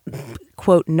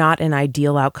 quote, not an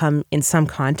ideal outcome in some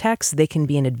contexts, they can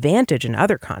be an advantage in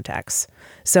other contexts.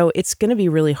 So it's going to be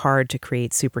really hard to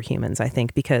create superhumans, I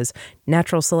think, because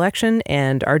natural selection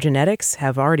and our genetics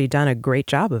have already done a great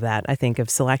job of that, I think, of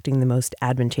selecting the most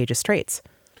advantageous traits.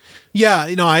 Yeah,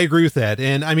 I agree with that.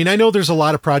 And I mean, I know there's a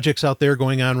lot of projects out there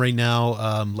going on right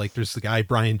now. Like there's the guy,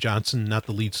 Brian Johnson, not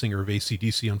the lead singer of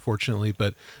AC/DC, unfortunately,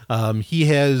 but he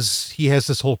has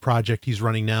this whole project he's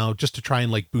running now just to try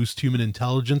and like boost human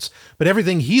intelligence. But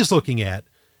everything he's looking at,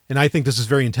 and I think this is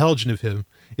very intelligent of him,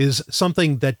 is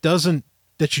something that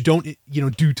you don't,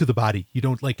 do to the body. You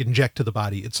don't like inject to the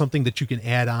body. It's something that you can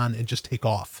add on and just take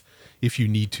off if you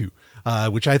need to.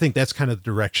 Which I think that's kind of the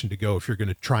direction to go if you're going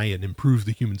to try and improve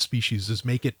the human species, is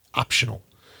make it optional,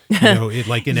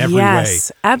 like in every way.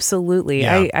 Yes, absolutely.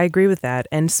 Yeah. I agree with that.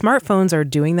 And smartphones are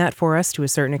doing that for us to a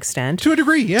certain extent. To a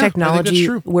degree, yeah. I think that's Technology,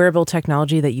 true. wearable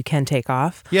technology that you can take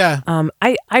off. Yeah.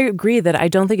 I agree that I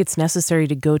don't think it's necessary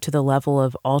to go to the level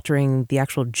of altering the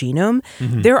actual genome.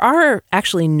 There are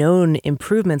actually known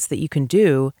improvements that you can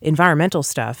do, environmental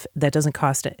stuff that doesn't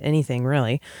cost anything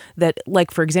really, that,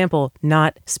 like, for example,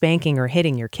 not spanking or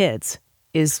hitting your kids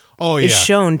is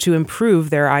shown to improve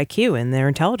their IQ and their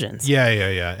intelligence.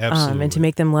 Yeah, absolutely. And to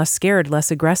make them less scared,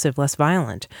 less aggressive, less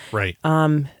violent. Right.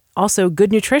 Also,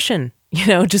 good nutrition,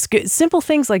 just simple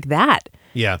things like that.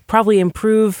 Yeah. Probably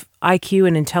improve IQ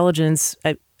and intelligence.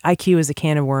 IQ is a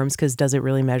can of worms because does it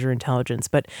really measure intelligence?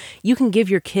 But you can give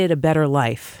your kid a better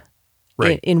life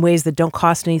in ways that don't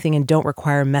cost anything and don't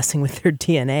require messing with their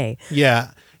DNA.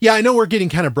 Yeah. Yeah, I know we're getting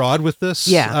kind of broad with this.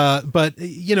 Yeah. But,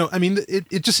 I mean,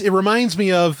 it reminds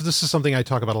me of, this is something I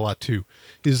talk about a lot too,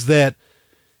 is that,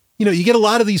 you get a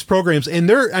lot of these programs and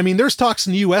there's talks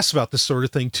in the US about this sort of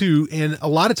thing too. And a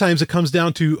lot of times it comes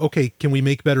down to, okay, can we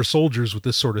make better soldiers with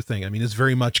this sort of thing? I mean, it's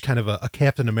very much kind of a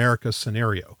Captain America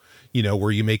scenario,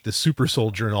 where you make the super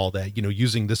soldier and all that,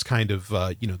 using this kind of,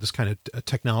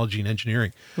 technology and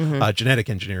engineering, genetic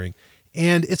engineering.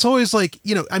 And it's always like,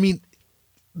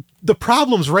 the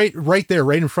problem's right there,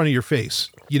 right in front of your face.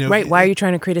 Right. Why are you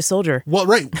trying to create a soldier? Well,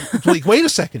 right. Like, wait a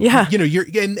second. Yeah. You're,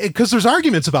 and because there's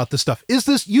arguments about this stuff. Is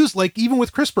this used, like, even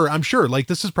with CRISPR, I'm sure, like,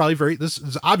 this is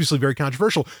obviously very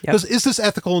controversial because is this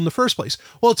ethical in the first place?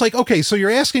 Well, it's like, okay, so you're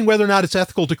asking whether or not it's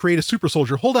ethical to create a super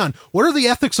soldier. Hold on. What are the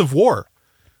ethics of war?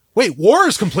 Wait, war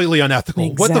is completely unethical.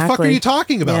 Exactly. What the fuck are you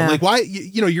talking about? Yeah. Like, why,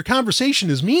 your conversation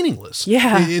is meaningless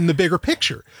in the bigger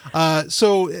picture.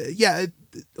 So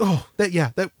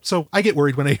I get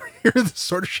worried when I hear this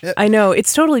sort of shit. I know,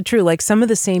 it's totally true. Like, some of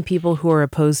the same people who are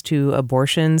opposed to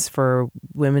abortions for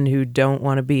women who don't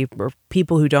want to be, or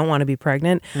people who don't want to be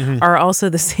pregnant, are also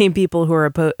the same people who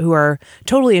are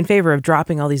totally in favor of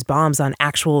dropping all these bombs on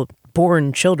actual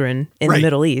born children in the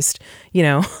Middle East.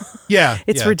 Yeah,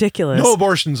 it's ridiculous. No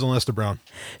abortions unless they're brown.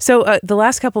 So the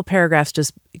last couple paragraphs,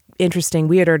 just interesting.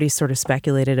 We had already sort of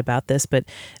speculated about this, but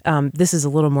this is a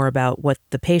little more about what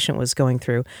the patient was going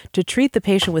through. To treat the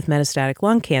patient with metastatic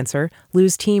lung cancer,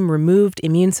 Lou's team removed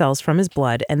immune cells from his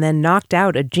blood and then knocked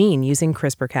out a gene using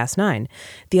CRISPR-Cas9.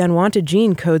 The unwanted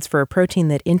gene codes for a protein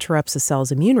that interrupts a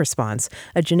cell's immune response,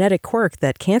 a genetic quirk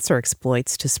that cancer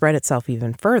exploits to spread itself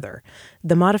even further.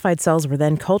 The modified cells were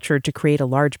then cultured to create a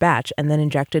large batch and then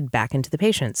injected back into the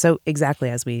patient. So exactly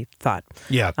as we thought.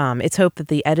 Yeah. It's hoped that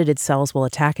the edited cells will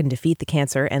attack and defeat the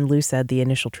cancer, and Lou said the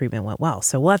initial treatment went well.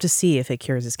 So we'll have to see if it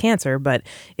cures his cancer, but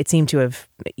it seemed to have,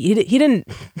 he didn't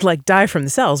like die from the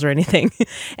cells or anything.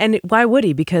 And why would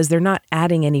he? Because they're not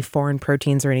adding any foreign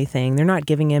proteins or anything. They're not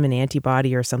giving him an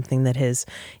antibody or something that his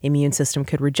immune system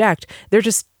could reject. They're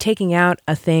just taking out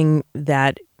a thing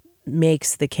that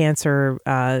makes the cancer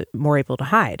more able to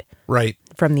hide right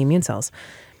from the immune cells.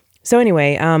 So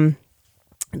anyway,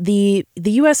 The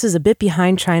U.S. is a bit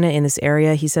behind China in this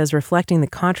area, he says, reflecting the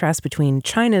contrast between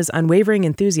China's unwavering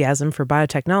enthusiasm for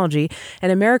biotechnology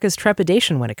and America's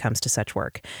trepidation when it comes to such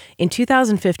work. In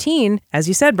 2015, as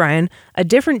you said, Brian, a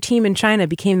different team in China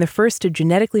became the first to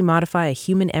genetically modify a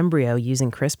human embryo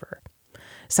using CRISPR.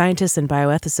 Scientists and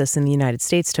bioethicists in the United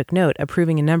States took note,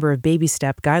 approving a number of baby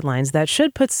step guidelines that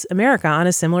should put America on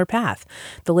a similar path.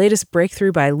 The latest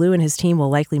breakthrough by Liu and his team will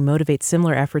likely motivate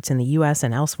similar efforts in the U.S.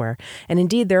 and elsewhere. And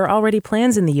indeed, there are already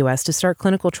plans in the U.S. to start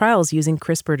clinical trials using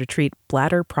CRISPR to treat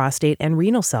bladder, prostate, and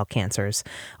renal cell cancers.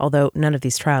 Although none of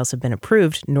these trials have been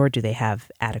approved, nor do they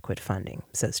have adequate funding,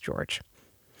 says George.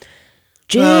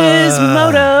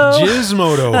 Gizmodo!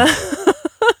 Gizmodo.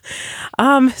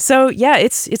 So yeah,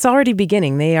 it's already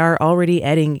beginning. They are already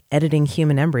editing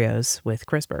human embryos with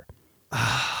CRISPR.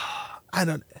 I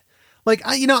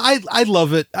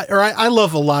love it. I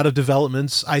love a lot of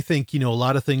developments. I think, a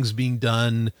lot of things being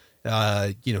done,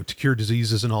 to cure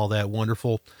diseases and all that.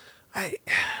 Wonderful. I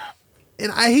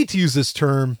hate to use this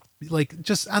term, I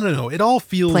don't know. It all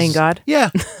feels playing God. Yeah.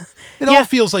 It all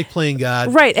feels like playing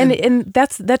God. Right. And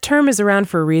that term is around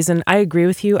for a reason. I agree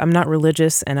with you. I'm not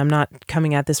religious and I'm not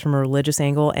coming at this from a religious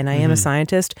angle, and I am a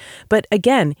scientist. But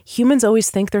again, humans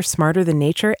always think they're smarter than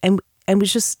nature, and we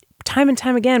just time and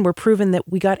time again we're proven that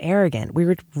we got arrogant. We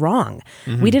were wrong.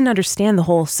 We didn't understand the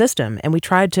whole system, and we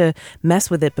tried to mess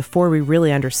with it before we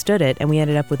really understood it, and we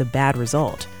ended up with a bad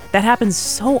result. That happens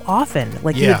so often.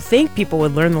 You'd think people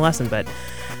would learn the lesson, but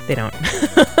they don't.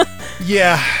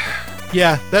 Yeah.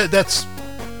 That's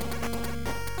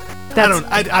I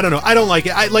don't know. I don't like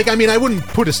it. I wouldn't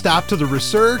put a stop to the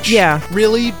research. Yeah.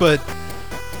 Really, but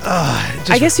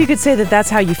I guess you could say that that's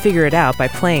how you figure it out, by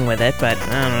playing with it, but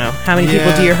I don't know. How many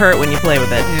people do you hurt when you play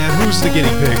with it? Yeah, who's the guinea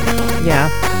pig? Yeah,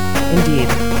 indeed.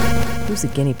 Who's the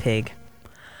guinea pig?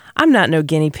 I'm not no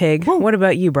guinea pig. Whoa. What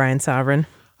about you, Brian Sovereign?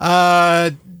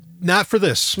 Not for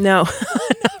this. No,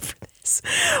 not for this.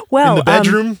 Well, in the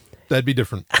bedroom, that'd be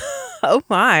different. Oh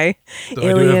my. Though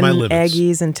alien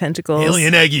eggies and tentacles.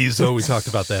 Alien eggies. Oh, we talked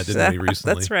about that, didn't we,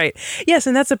 recently? That's right. Yes,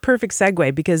 and that's a perfect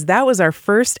segue, because that was our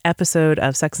first episode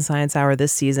of Sex and Science Hour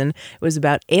this season. It was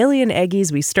about alien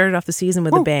eggies. We started off the season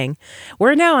with a bang.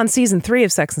 We're now on season 3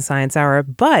 of Sex and Science Hour,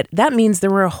 but that means there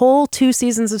were a whole 2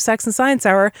 seasons of Sex and Science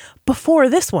Hour before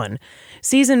this one.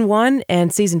 Season 1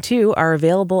 and Season 2 are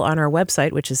available on our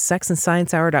website, which is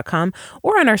sexandsciencehour.com,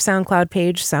 or on our SoundCloud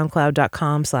page,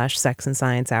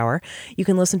 soundcloud.com/sexandsciencehour. You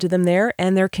can listen to them there,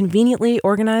 and they're conveniently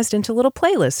organized into little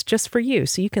playlists just for you,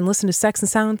 so you can listen to Sex and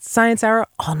Science Hour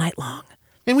all night long.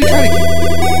 And we try to keep...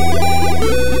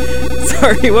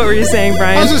 Sorry, what were you saying,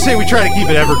 Brian? I was going to say we try to keep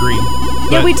it evergreen.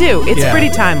 Yeah, we do. It's pretty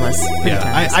timeless.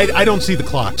 Timeless. I don't see the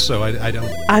clock, so I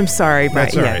don't. I'm sorry, Brian.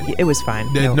 That's all right. It was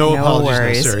fine. No apologies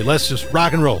necessary. Let's just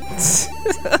rock and roll.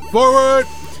 Forward!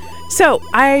 So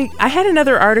I had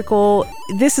another article.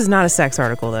 This is not a sex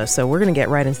article, though, so we're going to get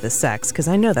right into the sex, because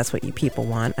I know that's what you people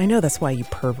want. I know that's why you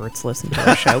perverts listen to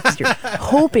our show, because you're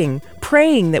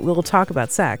praying that we'll talk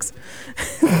about sex.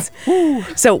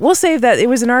 So we'll save that. It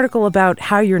was an article about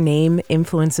how your name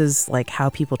influences how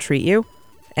people treat you.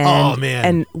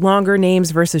 And longer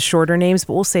names versus shorter names,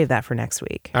 but we'll save that for next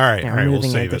week. All right, we're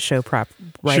moving we'll into show prop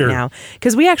now,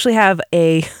 because we actually have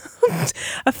a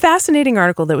fascinating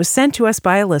article that was sent to us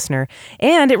by a listener,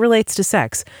 and it relates to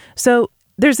sex. So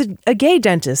there's a gay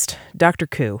dentist, Dr.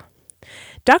 Koo.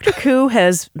 Dr. Koo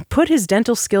has put his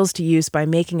dental skills to use by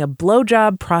making a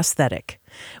blowjob prosthetic,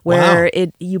 where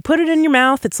you put it in your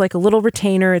mouth. It's like a little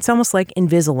retainer. It's almost like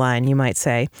Invisalign, you might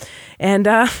say. And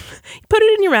you put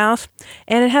it in your mouth,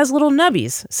 and it has little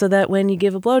nubbies so that when you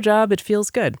give a blowjob, it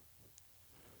feels good.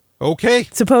 Okay.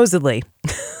 Supposedly.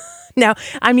 Now,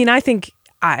 I think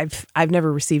I've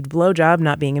never received a blowjob,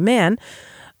 not being a man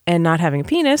and not having a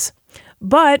penis,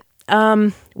 but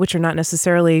which are not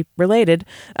necessarily related.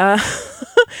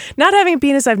 Not having a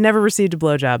penis, I've never received a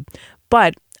blowjob,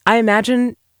 but I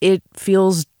imagine it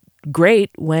feels great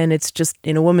when it's just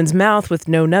in a woman's mouth with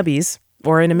no nubbies,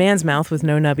 or in a man's mouth with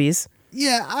no nubbies.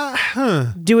 Yeah.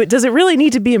 Does it really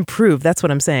need to be improved? That's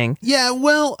what I'm saying. Yeah.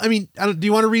 Well, do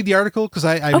you want to read the article?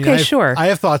 Because sure. I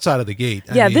have thoughts out of the gate.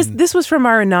 This was from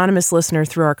our anonymous listener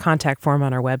through our contact form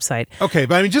on our website. Okay,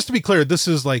 but just to be clear, this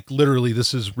is literally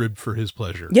this is ribbed for his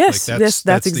pleasure. Yes,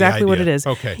 that's exactly what it is.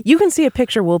 Okay. You can see a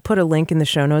picture. We'll put a link in the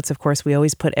show notes. Of course, we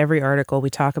always put every article we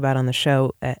talk about on the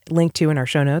show linked to in our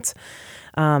show notes.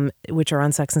 which are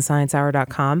on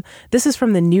sexandsciencehour.com. This is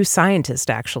from the New Scientist,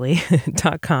 actually,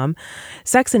 .com.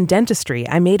 Sex and Dentistry.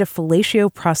 I made a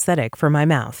fellatio prosthetic for my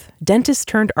mouth. Dentist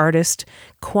turned artist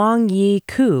Kwang Yi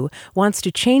Koo wants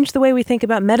to change the way we think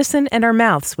about medicine and our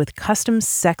mouths with custom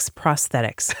sex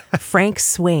prosthetics. Frank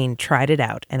Swain tried it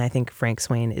out. And I think Frank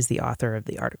Swain is the author of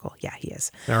the article. Yeah, he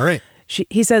is. All right.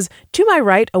 He says, to my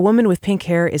right, a woman with pink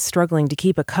hair is struggling to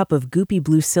keep a cup of goopy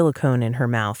blue silicone in her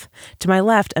mouth. To my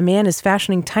left, a man is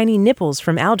fashioning tiny nipples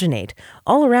from alginate.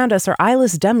 All around us are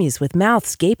eyeless dummies with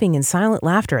mouths gaping in silent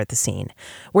laughter at the scene.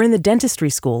 We're in the dentistry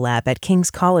school lab at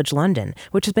King's College London,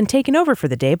 which has been taken over for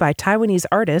the day by Taiwanese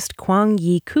artist Kwang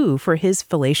Yi Koo for his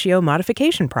fellatio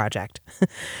modification project.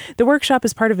 The workshop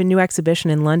is part of a new exhibition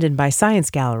in London by Science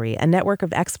Gallery, a network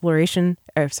of exhibition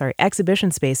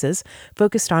spaces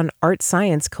focused on art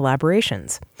science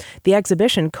collaborations. The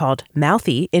exhibition, called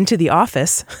Mouthy Into the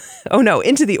Office,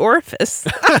 Into the Orifice.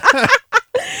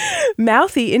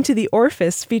 Mouthy Into the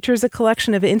Orifice features a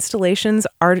collection of installations,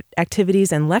 art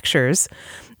activities, and lectures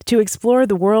to explore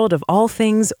the world of all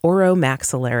things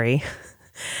oromaxillary.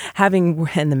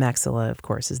 And the maxilla, of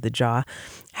course, is the jaw.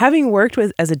 Having worked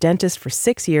as a dentist for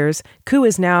 6 years, Koo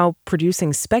is now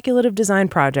producing speculative design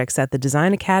projects at the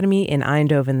Design Academy in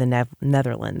Eindhoven, the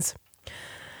Netherlands.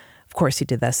 Of course, he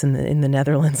did this in the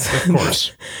Netherlands. Of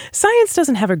course. Science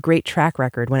doesn't have a great track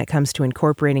record when it comes to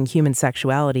incorporating human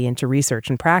sexuality into research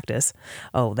and practice.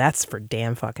 Oh, that's for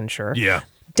damn fucking sure. Yeah.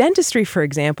 Dentistry, for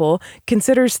example,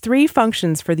 considers 3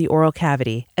 functions for the oral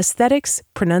cavity: aesthetics,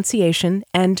 pronunciation,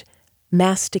 and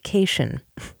mastication.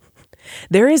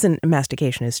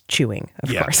 Mastication is chewing,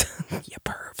 of course. You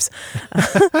pervs.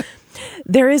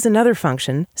 There is another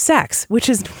function, sex, which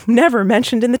is never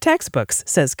mentioned in the textbooks,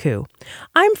 says Koo.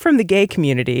 I'm from the gay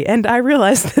community, and I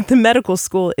realize that the medical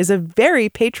school is a very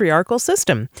patriarchal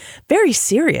system, very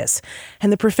serious,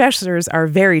 and the professors are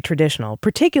very traditional,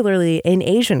 particularly in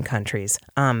Asian countries.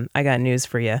 I got news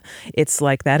for you. It's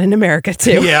like that in America,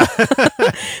 too. Yeah.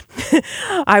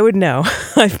 I would know.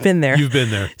 I've been there. You've been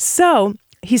there. So,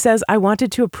 he says, I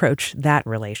wanted to approach that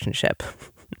relationship.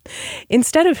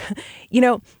 Instead of,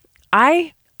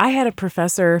 I had a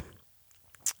professor,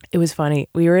 it was funny,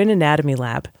 we were in anatomy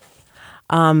lab,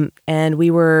 and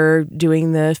we were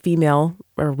doing the female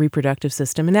or reproductive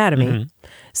system anatomy. Mm-hmm.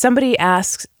 Somebody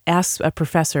asks a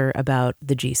professor about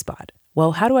the G-spot.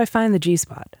 Well, how do I find the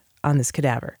G-spot on this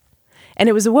cadaver? And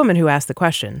it was a woman who asked the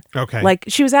question. Okay. Like,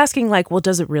 she was asking, well,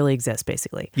 does it really exist,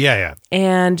 basically? Yeah, yeah.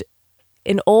 And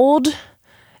an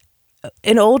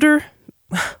older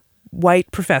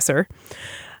white professor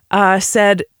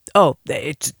said, oh,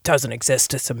 it doesn't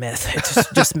exist. It's a myth. It's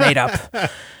just made up.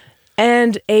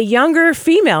 And a younger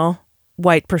female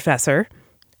white professor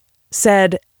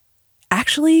said,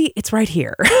 actually, it's right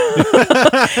here.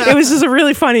 It was just a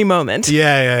really funny moment.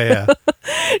 Yeah.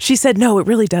 She said, no, it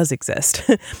really does exist.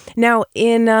 Now,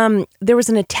 there was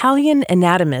an Italian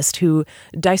anatomist who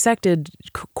dissected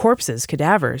corpses,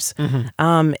 cadavers,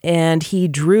 mm-hmm. And he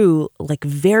drew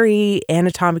very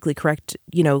anatomically correct,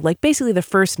 basically the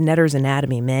first Netter's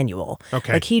Anatomy manual.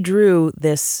 Okay. He drew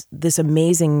this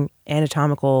amazing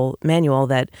anatomical manual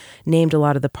that named a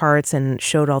lot of the parts and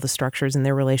showed all the structures and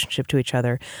their relationship to each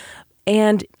other.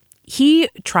 And he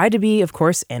tried to be, of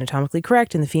course, anatomically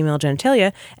correct in the female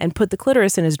genitalia and put the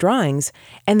clitoris in his drawings.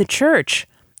 And the church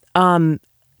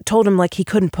told him he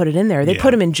couldn't put it in there. They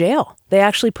put him in jail. They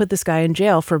actually put this guy in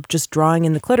jail for just drawing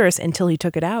in the clitoris until he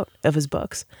took it out of his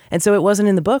books. And so it wasn't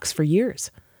in the books for years.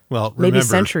 Well, remember, maybe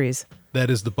centuries. That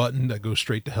is the button that goes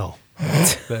straight to hell.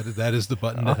 That is the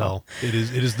button to hell. It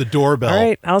is the doorbell. All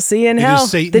right, I'll see you in hell. It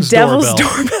is Satan's the devil's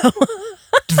doorbell.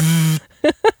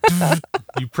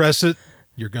 You press it,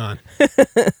 you're gone.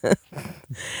 The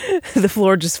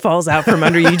floor just falls out from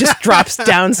under you. Just drops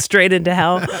down straight into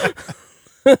hell.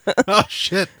 Oh,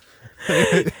 shit.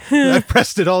 I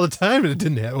pressed it all the time and it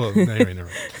didn't happen. Well, anyway, never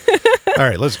mind. All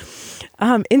right, let's go.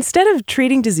 Instead of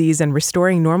treating disease and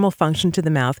restoring normal function to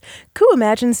the mouth, Koo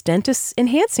imagines dentists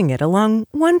enhancing it along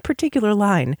one particular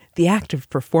line, the act of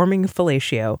performing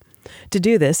fellatio. To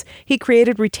do this, he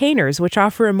created retainers which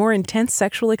offer a more intense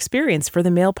sexual experience for the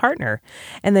male partner.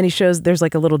 And then he shows, there's a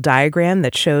little diagram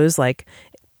that shows a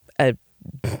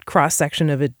cross-section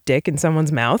of a dick in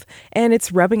someone's mouth, and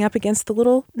it's rubbing up against the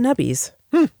little nubbies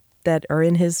that are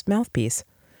in his mouthpiece.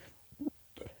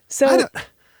 So...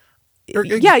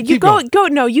 yeah, you go.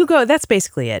 No, you go. That's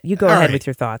basically it. You go ahead with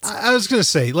your thoughts. I was going to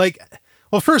say,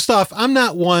 first off, I'm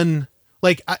not one,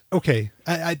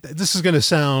 this is going to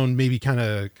sound maybe kind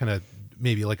of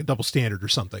maybe like a double standard or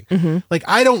something. Mm-hmm.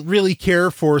 I don't really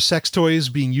care for sex toys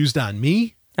being used on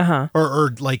me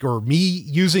or me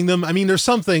using them. I mean, there's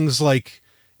some things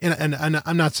and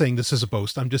I'm not saying this is a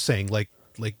boast. I'm just saying like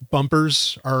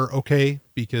bumpers are okay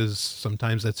because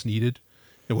sometimes that's needed.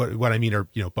 What I mean are,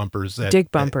 bumpers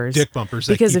dick bumpers. Dick bumpers.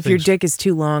 Because if your dick is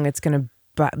too long, it's going to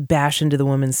bash into the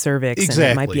woman's cervix and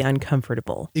it might be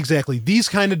uncomfortable. Exactly. These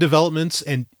kind of developments,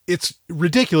 and it's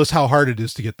ridiculous how hard it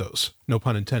is to get those. No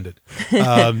pun intended. You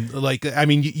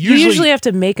usually have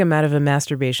to make them out of a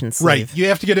masturbation sleeve. Right. You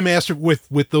have to get a master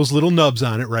with those little nubs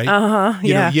on it, right?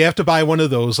 Yeah. You have to buy one of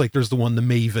those. Like there's the one, the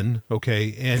Maven.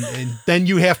 Okay. And then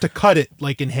you have to cut it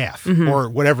like in half or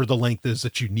whatever the length is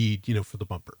that you need, for the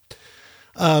bumper.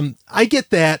 I get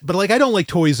that, but like, I don't like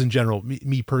toys in general,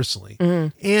 me personally.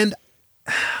 And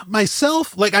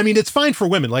myself, it's fine for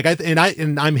women.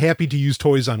 I'm happy to use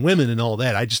toys on women and all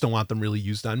that. I just don't want them really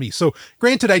used on me. So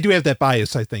granted, I do have that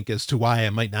bias, I think, as to why I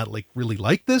might not really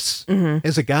like this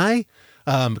as a guy,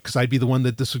 because I'd be the one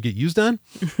that this would get used on.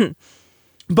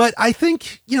 But I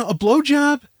think, a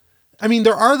blowjob,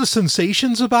 there are the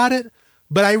sensations about it,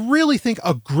 but I really think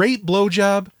a great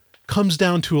blowjob comes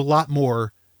down to a lot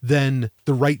more than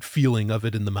the right feeling of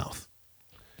it in the mouth.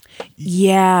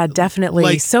 Yeah,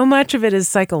 definitely. So much of it is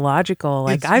psychological.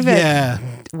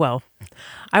 I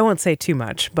won't say too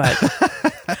much, but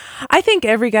I think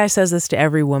every guy says this to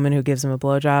every woman who gives him a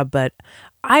blowjob, but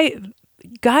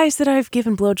guys that I've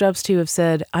given blowjobs to have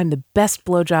said I'm the best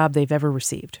blowjob they've ever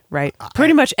received, right?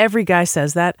 Pretty much every guy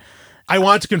says that. I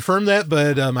want to confirm that,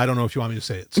 but I don't know if you want me to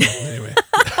say it. So anyway.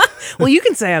 Well, you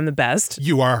can say I'm the best.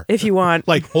 You are. If you want.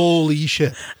 Like, holy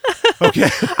shit. Okay.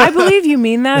 I believe you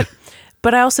mean that.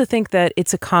 But I also think that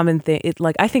it's a common thing.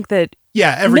 I think that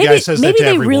every guy says that to maybe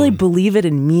they really woman. believe it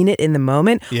and mean it in the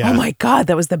moment. Yeah. Oh my God,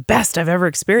 that was the best I've ever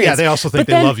experienced. Yeah, they also think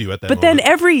they love you at that moment. But then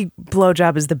every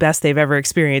blowjob is the best they've ever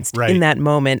experienced in that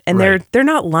moment. And they're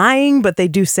not lying, but they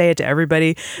do say it to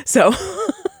everybody. So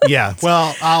yeah,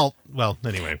 well,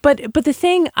 anyway. But the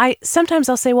thing, sometimes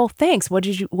I'll say, well, thanks. What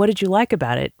did you like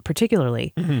about it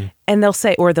particularly? And they'll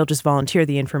say, or they'll just volunteer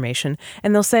the information,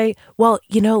 and they'll say, well,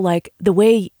 like the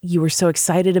way you were so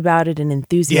excited about it and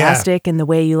enthusiastic, and the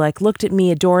way you looked at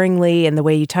me adoringly, and the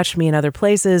way you touched me in other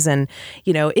places, and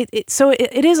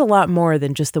it is a lot more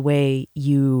than just the way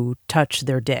you touch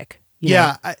their dick.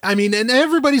 Yeah, and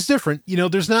everybody's different.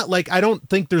 There's not I don't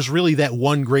think there's really that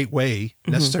one great way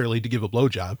necessarily to give a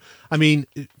blowjob.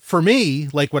 For me,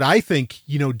 what I think,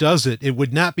 does it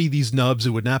would not be these nubs. It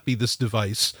would not be this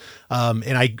device.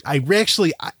 And I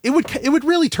actually, it would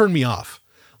really turn me off.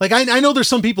 I know there's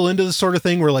some people into this sort of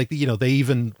thing where they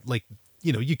even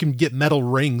you can get metal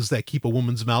rings that keep a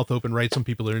woman's mouth open, right? Some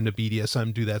people are into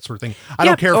BDSM, do that sort of thing. I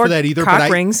don't care for that either. Cock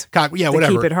rings. Whatever.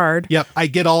 Keep it hard. Yep, I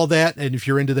get all that, and if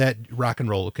you're into that, rock and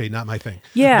roll, okay, not my thing.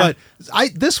 Yeah.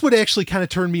 But this would actually kind of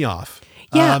turn me off.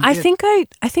 Yeah, I think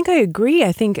I agree.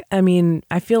 I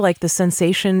feel like the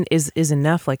sensation is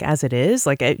enough, as it is.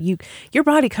 Your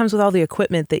body comes with all the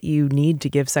equipment that you need to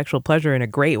give sexual pleasure in a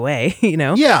great way,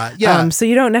 Yeah. So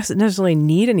you don't necessarily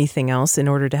need anything else in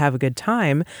order to have a good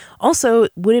time. Also,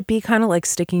 would it be kind of like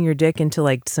sticking your dick into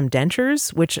some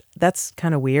dentures, which that's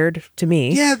kind of weird to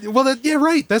me. Yeah, well,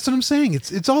 right. That's what I'm saying.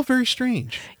 It's all very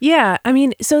strange. Yeah,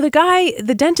 so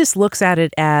the dentist looks at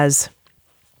it as.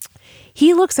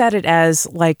 He looks at it as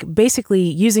basically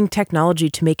using technology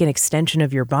to make an extension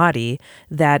of your body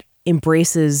that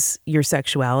embraces your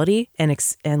sexuality and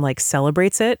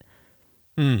celebrates it.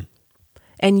 And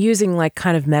using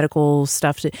kind of medical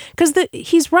stuff because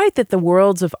he's right that the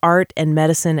worlds of art and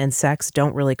medicine and sex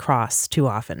don't really cross too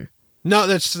often. No,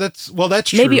 that's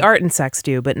true. Maybe art and sex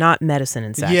do, but not medicine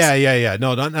and sex. Yeah.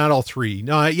 No, not all three.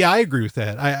 No, I agree with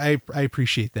that. I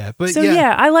appreciate that. But so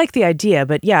I like the idea,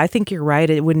 but I think you're right.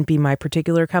 It wouldn't be my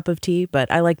particular cup of tea,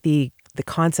 but I like the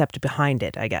concept behind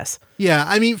it, I guess.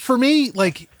 Yeah, for me,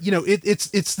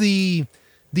 it's the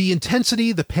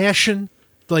intensity, the passion,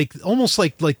 almost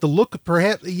like the look,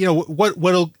 perhaps,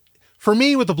 what'll for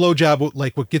me with the blowjob,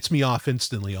 what gets me off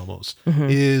instantly almost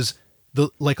is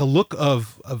a look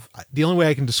of the only way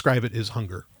I can describe it is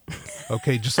hunger.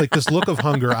 Okay. Just this look of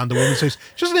hunger on the woman's face.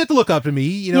 She doesn't have to look up to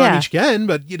me, she can,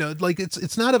 but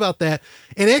it's not about that.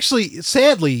 And actually,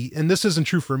 sadly, and this isn't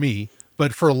true for me,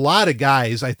 but for a lot of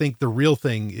guys, I think the real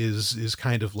thing is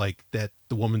kind of that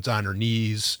the woman's on her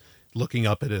knees looking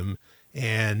up at him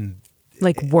and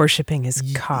worshiping his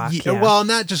cock. Well,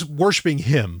 not just worshiping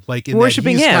him,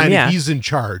 worshiping him. He's in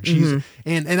charge.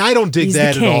 And I don't dig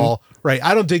that at all. Right.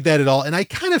 I don't dig that at all. And I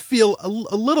kind of feel a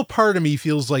little part of me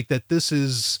feels like that this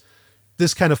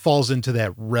kind of falls into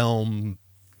that realm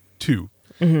too,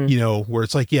 where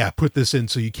it's put this in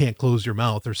so you can't close your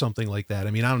mouth or something like that.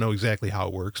 I don't know exactly how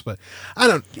it works, but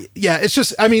it's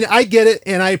just, I get it.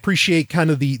 And I appreciate kind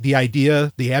of the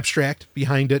idea, the abstract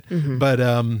behind it, but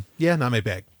not my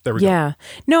bag. there we go. Yeah.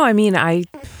 No, I mean, I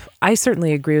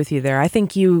certainly agree with you there. I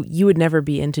think you would never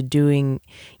be into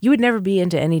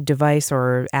any device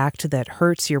or act that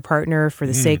hurts your partner for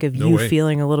the sake of you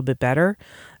feeling a little bit better.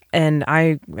 And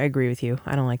I agree with you.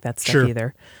 I don't like that stuff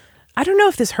either. I don't know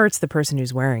if this hurts the person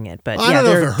who's wearing it, but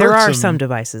there are some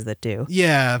devices that do.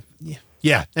 Yeah.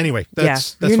 Anyway,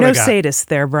 that's you're what no I got. sadist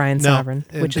there, Brian Sovereign,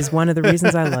 which is one of the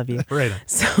reasons I love you. Right.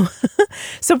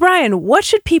 So Brian, what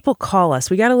should people call us?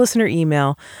 We got a listener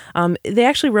email. They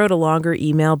actually wrote a longer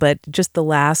email, but just the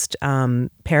last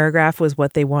paragraph was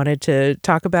what they wanted to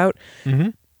talk about.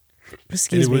 Mm-hmm.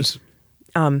 Excuse me.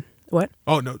 What?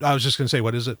 Oh, no, I was just going to say,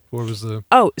 what is it? What was the...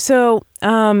 Oh, so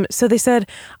they said,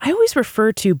 I always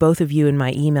refer to both of you in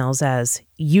my emails as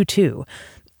you two.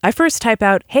 I first type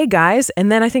out, hey guys,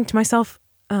 and then I think to myself,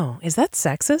 oh, is that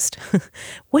sexist?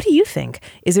 What do you think?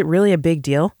 Is it really a big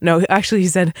deal? No, actually he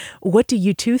said, what do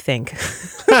you two think?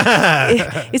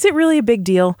 Is it really a big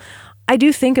deal? I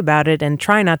do think about it and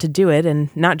try not to do it,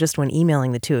 and not just when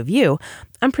emailing the two of you.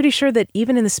 I'm pretty sure that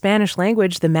even in the Spanish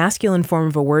language, the masculine form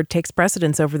of a word takes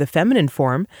precedence over the feminine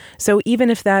form. So even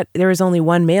if there is only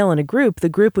one male in a group, the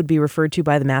group would be referred to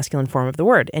by the masculine form of the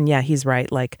word. And yeah, he's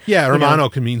right. Like, yeah, hermano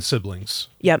can mean siblings.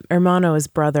 Yep, hermano is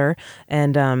brother,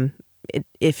 and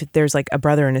if there's like a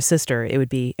brother and a sister, it would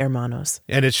be hermanos.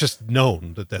 And it's just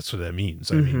known that that's what that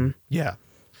means. I mean, yeah.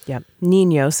 Yep.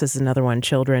 Niños is another one,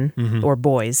 children or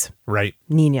boys. Right.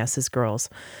 Niñas is girls.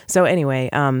 So anyway,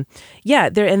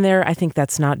 there I think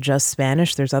that's not just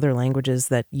Spanish. There's other languages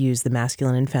that use the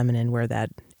masculine and feminine where the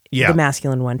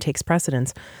masculine one takes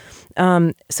precedence.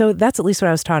 So that's at least what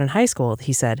I was taught in high school,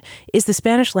 he said. Is the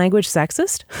Spanish language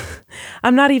sexist?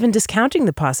 I'm not even discounting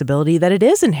the possibility that it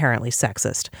is inherently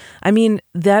sexist. I mean,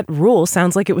 that rule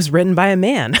sounds like it was written by a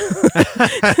man.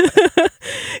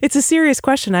 It's a serious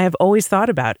question I have always thought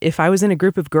about. If I was in a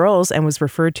group of girls and was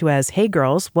referred to as, hey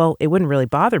girls, well, it wouldn't really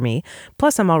bother me.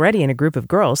 Plus, I'm already in a group of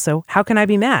girls, so how can I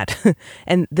be mad?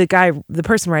 And the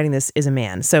person writing this is a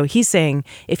man. So he's saying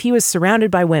if he was surrounded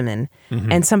by women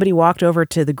and somebody walked over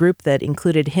to the group that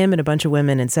included him and a bunch of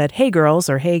women and said, hey girls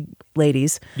or hey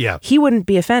ladies, he wouldn't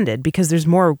be offended because there's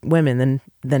more women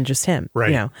than just him. Right.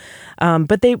 You know?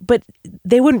 But they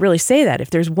wouldn't really say that.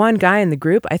 If there's one guy in the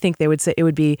group, I think they would say it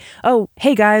would be, oh,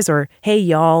 hey guys, or hey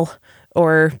y'all,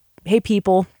 or hey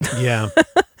people. Yeah.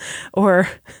 or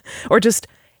just,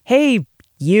 hey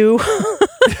you.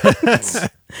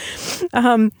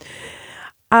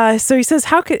 So he says,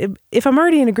 if I'm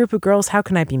already in a group of girls, how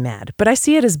can I be mad? But I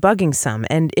see it as bugging some.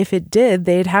 And if it did,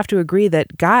 they'd have to agree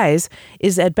that guys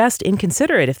is at best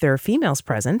inconsiderate if there are females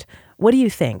present. What do you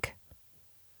think?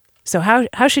 So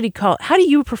how should he how do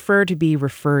you prefer to be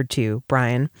referred to,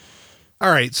 Brian? All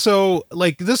right. So,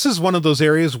 like, this is one of those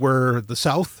areas where the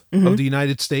South of the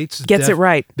United States gets it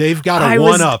right. They've got a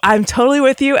one-up. I'm totally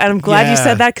with you, and I'm glad you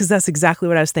said that because that's exactly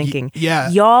what I was thinking.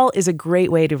 Y'all is a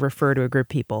great way to refer to a group of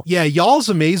people. Yeah, y'all's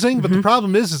amazing, but the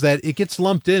problem is that it gets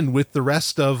lumped in with the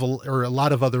rest of, or a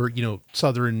lot of other,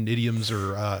 Southern idioms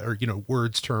or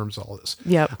words, terms, all this.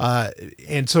 Yep.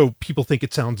 And so people think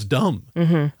it sounds dumb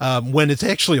when it's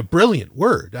actually a brilliant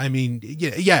word. I mean,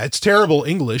 it's terrible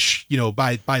English,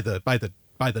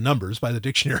 by the numbers, by the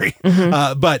dictionary.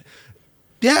 But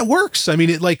yeah, it works. I mean,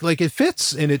 it it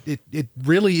fits, and it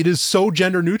really is so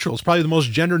gender neutral. It's probably the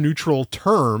most gender neutral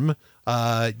term,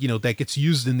 that gets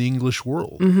used in the English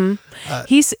world.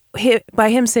 By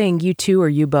him saying you two or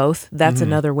you both, that's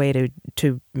another way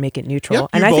to make it neutral. Yep,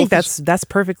 and I think that's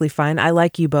perfectly fine. I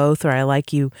like you both, or I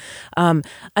like you. And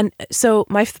so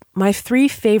my three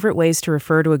favorite ways to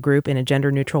refer to a group in a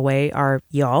gender neutral way are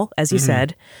y'all, as you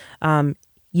said,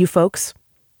 you folks.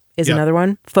 Is another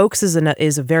one. Folks is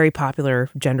a very popular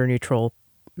gender neutral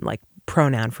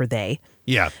pronoun for they.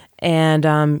 Yeah.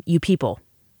 And you people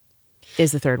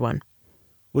is the third one.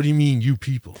 What do you mean, you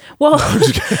people? Well, no,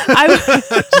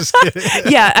 just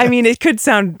kidding. Yeah, I mean, it could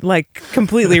sound like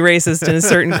completely racist in a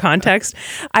certain context.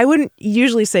 I wouldn't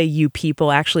usually say you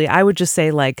people, actually. I would just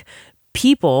say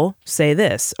people say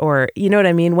this, or you know what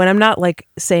I mean? When I'm not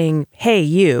saying, hey,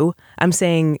 you, I'm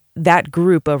saying that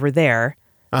group over there.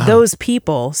 Those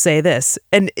people say this.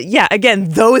 And yeah, again,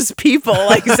 those people,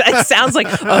 it sounds like,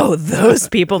 oh, those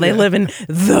people, they live in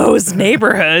those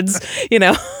neighborhoods,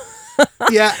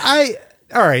 Yeah,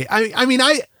 all right. I mean,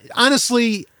 I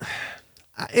honestly,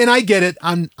 and I get it.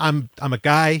 I'm a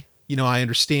guy, I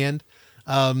understand.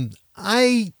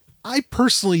 I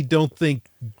personally don't think,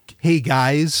 hey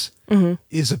guys,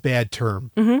 is a bad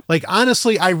term.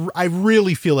 Honestly, I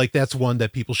really feel like that's one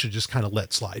that people should just kind of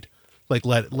let slide.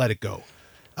 Let it go.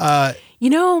 I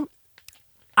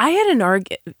had an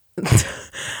argument.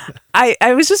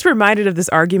 I was just reminded of this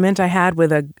argument I had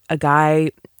with a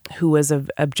guy who was an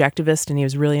objectivist, and he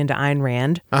was really into Ayn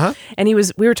Rand. Uh-huh. And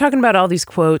we were talking about all these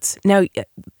quotes. Now,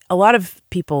 a lot of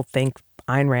people think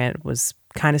Ayn Rand was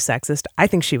kind of sexist. I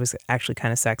think she was actually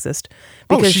kind of sexist.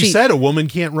 Because she said a woman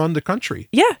can't run the country.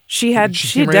 Yeah, she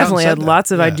definitely had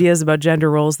lots of ideas about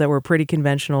gender roles that were pretty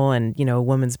conventional, and a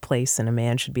woman's place and a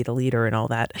man should be the leader and all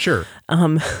that. Sure.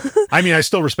 I mean, I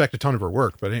still respect a ton of her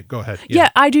work, but go ahead. Yeah,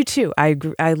 I do too. I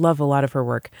agree. I love a lot of her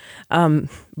work.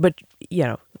 But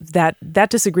that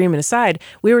disagreement aside,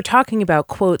 we were talking about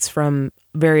quotes from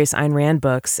various Ayn Rand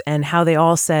books and how they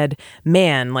all said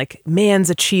man, like man's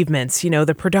achievements,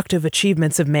 the productive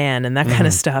achievements of man and that kind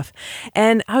of stuff.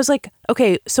 And I was like,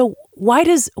 okay, so why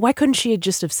couldn't she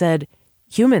just have said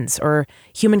humans or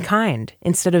humankind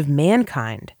instead of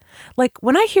mankind? Like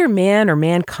when I hear man or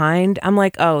mankind, I'm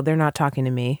like, oh, they're not talking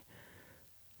to me.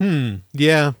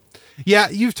 Yeah. Yeah,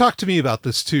 you've talked to me about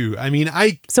this too. I mean,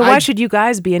 So why should you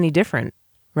guys be any different,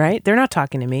 right? They're not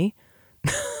talking to me.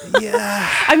 Yeah.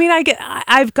 I mean,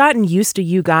 I've gotten used to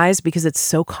you guys because it's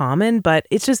so common, but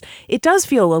it does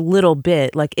feel a little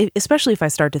bit like, especially if I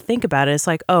start to think about it, it's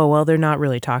like, oh, well, they're not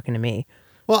really talking to me.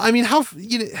 Well, I mean,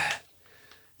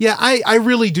 yeah, I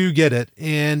really do get it.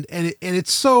 And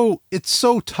it's so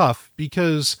tough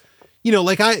because,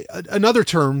 like another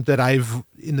term that I've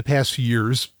in the past few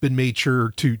years been made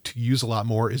sure to use a lot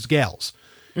more is gals.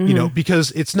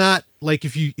 Because it's not like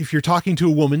if you're talking to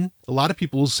a woman, a lot of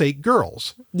people will say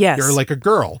girls. Yes. You're like a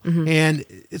girl. And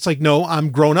it's like, no,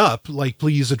 I'm grown up. Like,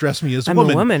 please address me as a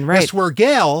woman. I'm a woman, right. That's where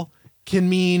gal can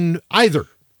mean either,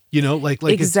 like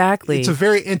exactly. It's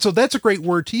and so that's a great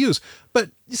word to use. But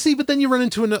you see, then you run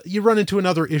into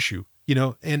another issue,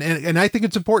 and I think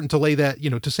it's important to lay that,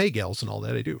 to say gals and all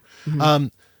that I do.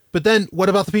 But then what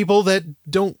about the people that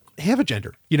don't have a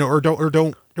gender,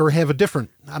 or have a different,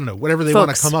 I don't know, whatever they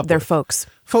want to come up with. They're folks.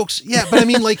 Yeah. But I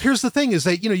mean, like, here's the thing is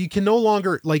that, you can no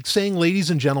longer, like, saying ladies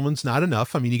and gentlemen's not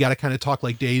enough. I mean, you got to kind of talk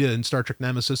like Data and Star Trek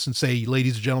Nemesis and say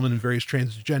ladies and gentlemen in various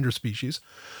transgender species,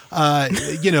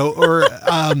 or...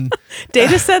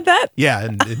 Data said that? Yeah,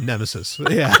 in Nemesis.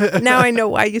 Yeah. Now I know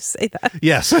why you say that.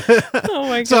 Yes. Oh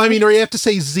my God. So, I mean, or you have to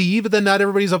say Z, but then not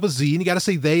everybody's up with Z, and you got to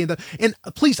say they. And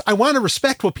please, I want to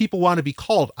respect what people want to be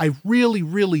called. I really,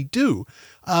 really do.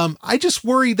 I just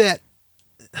worry that,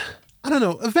 I don't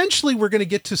know, eventually we're going to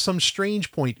get to some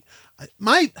strange point.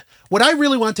 What I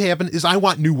really want to happen is I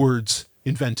want new words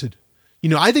invented.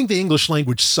 I think the English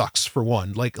language sucks, for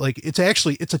one. Like it's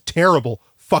a terrible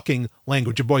fucking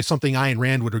language. And boy, something Ayn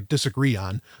Rand would disagree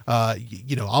on.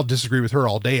 I'll disagree with her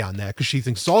all day on that because she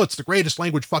thinks, it's the greatest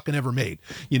language fucking ever made.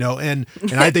 And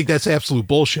I think that's absolute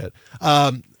bullshit.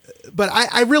 But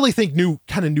I really think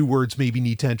new words maybe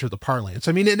need to enter the parlance.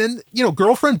 I mean, and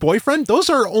girlfriend, boyfriend, those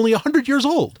are only 100 years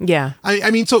old. Yeah.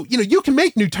 I mean, so, you can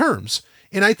make new terms.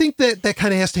 And I think that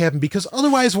kind of has to happen because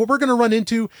otherwise what we're going to run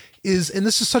into is, and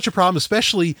this is such a problem,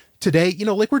 especially today,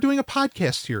 like we're doing a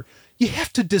podcast here. You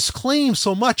have to disclaim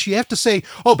so much. You have to say,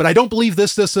 oh, but I don't believe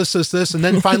this. And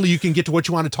then finally you can get to what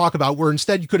you want to talk about, where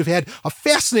instead you could have had a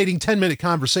fascinating 10-minute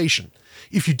conversation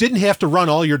if you didn't have to run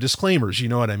all your disclaimers, you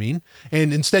know what I mean?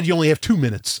 And instead you only have 2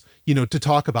 minutes, to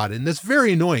talk about it. And that's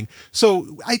very annoying.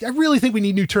 So I really think we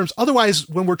need new terms. Otherwise,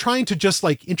 when we're trying to just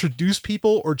like introduce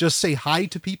people or just say hi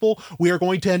to people, we are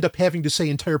going to end up having to say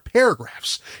entire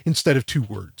paragraphs instead of 2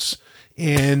 words.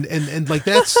 And like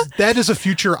that is a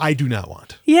future I do not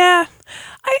want. Yeah.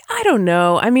 I don't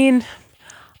know. I mean,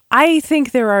 I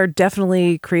think there are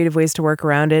definitely creative ways to work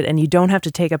around it, and you don't have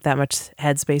to take up that much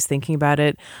headspace thinking about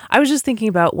it. I was just thinking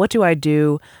about, what do I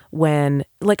do when,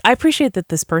 like, I appreciate that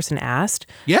this person asked.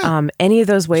 Yeah. Any of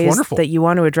those ways that you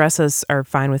want to address us are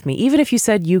fine with me. Even if you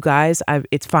said you guys,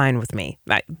 it's fine with me.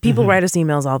 People write us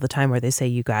emails all the time where they say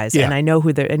you guys, and I know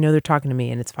they're talking to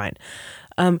me, and it's fine.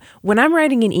 When I'm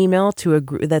writing an email to a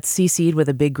group that's CC'd with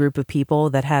a big group of people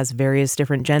that has various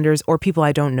different genders, or people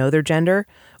I don't know their gender,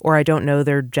 or I don't know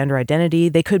their gender identity,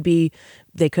 they could be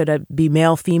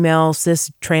male, female,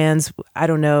 cis, trans, I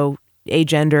don't know,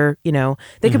 agender,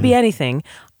 they could be anything.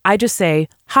 I just say,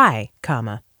 hi,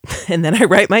 comma, and then I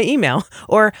write my email,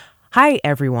 or hi,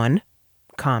 everyone,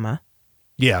 comma.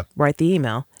 Yeah. Write the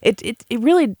email. It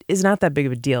really is not that big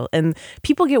of a deal. And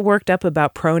people get worked up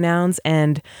about pronouns,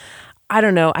 and I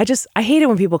don't know. I hate it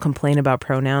when people complain about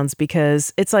pronouns,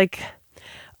 because it's like,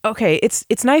 okay,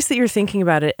 it's nice that you're thinking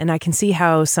about it, and I can see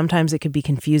how sometimes it could be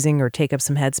confusing or take up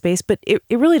some headspace, but it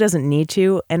really doesn't need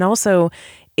to. And also,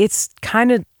 it's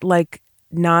kind of like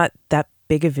not that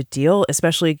big of a deal,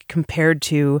 especially compared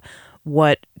to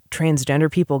what transgender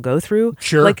people go through.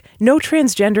 Sure. Like, no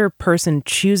transgender person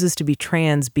chooses to be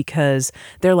trans because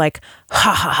they're like,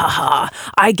 ha ha ha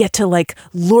ha, I get to like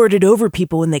lord it over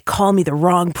people when they call me the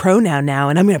wrong pronoun now,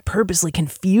 and I'm going to purposely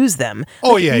confuse them.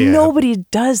 Oh, like, yeah. Nobody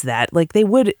does that. Like, they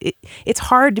would, it's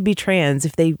hard to be trans.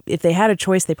 If they had a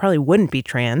choice, they probably wouldn't be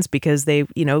trans because they,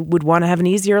 would want to have an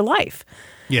easier life.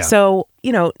 Yeah. So,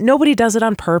 nobody does it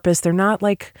on purpose. They're not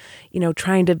like,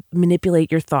 trying to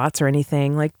manipulate your thoughts or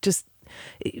anything. Like, just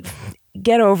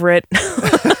get over it.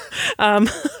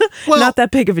 Well, not that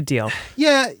big of a deal.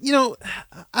 Yeah.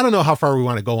 I don't know how far we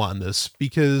want to go on this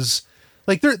because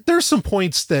like there's some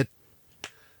points that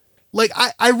like,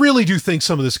 I really do think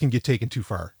some of this can get taken too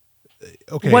far.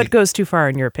 Okay. What goes too far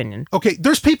in your opinion? Okay.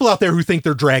 There's people out there who think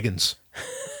they're dragons.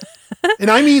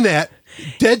 And I mean that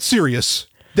dead serious.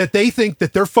 That they think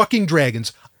that they're fucking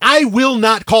dragons. I will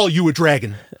not call you a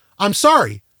dragon. I'm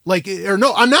sorry.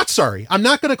 No, I'm not sorry. I'm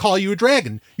not going to call you a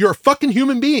dragon. You're a fucking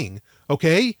human being.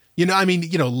 Okay.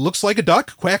 Looks like a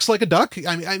duck, quacks like a duck.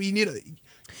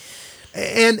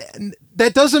 And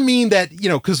that doesn't mean that,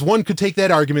 because one could take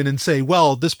that argument and say,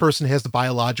 well, this person has the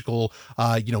biological,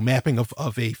 mapping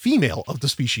of a female of the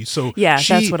species. So yeah,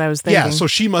 that's what I was thinking. Yeah, so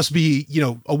she must be,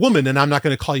 a woman, and I'm not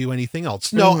going to call you anything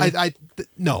else. No,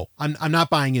 no, I'm not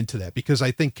buying into that because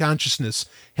I think consciousness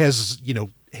has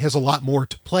a lot more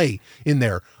to play in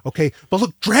there. Okay. But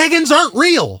look, dragons aren't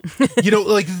real.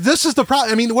 This is the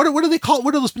problem. I mean, what do they call,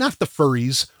 what are those, not the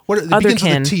furries? It begins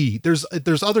with a T.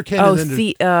 There's other kin. Oh, and then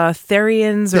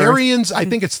Therians. Therians. I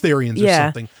think it's Therians or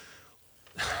something.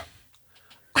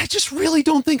 I just really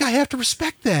don't think I have to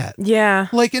respect that. Yeah.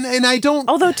 And I don't.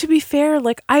 Although to be fair,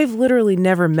 I've literally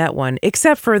never met one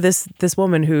except for this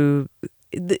woman who,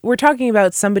 we're talking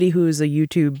about somebody who's a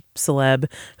YouTube celeb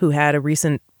who had a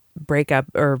recent breakup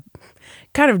or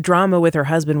kind of drama with her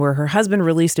husband where her husband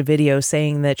released a video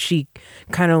saying that she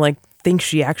kind of thinks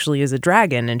she actually is a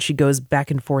dragon and she goes back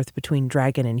and forth between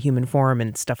dragon and human form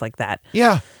and stuff like that.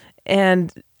 Yeah.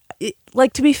 And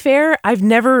to be fair, I've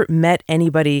never met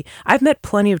anybody. I've met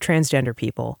plenty of transgender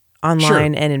people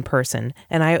online and in person.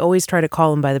 And I always try to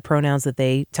call them by the pronouns that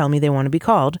they tell me they want to be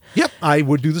called. Yep. I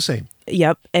would do the same.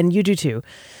 Yep. And you do too.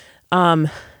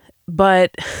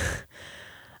 But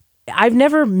I've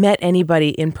never met anybody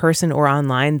in person or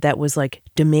online that was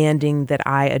demanding that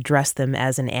I address them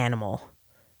as an animal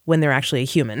when they're actually a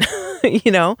human,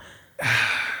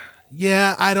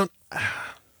 Yeah, I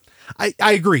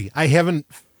agree. I haven't,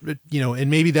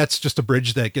 and maybe that's just a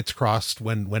bridge that gets crossed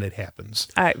when it happens.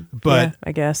 I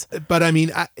guess. But I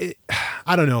mean, I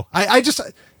don't know. I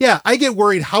get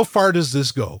worried. How far does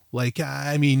this go?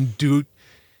 At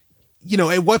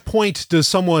what point does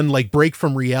someone break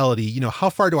from reality?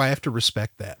 How far do I have to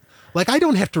respect that? I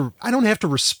don't have to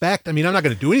respect. I mean, I'm not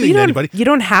going to do anything to anybody. You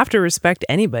don't have to respect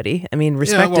anybody. I mean,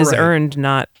 respect is earned,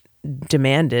 not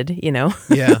demanded,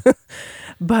 Yeah.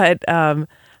 But,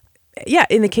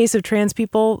 in the case of trans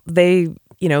people, they,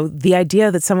 the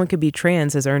idea that someone could be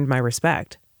trans has earned my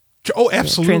respect. Oh,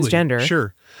 absolutely. Transgender.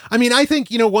 Sure. I mean, I think,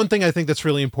 one thing I think that's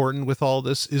really important with all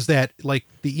this is that the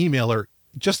emailer,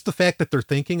 just the fact that they're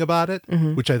thinking about it,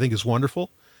 which I think is wonderful.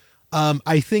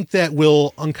 I think that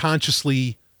will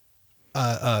unconsciously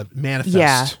manifest.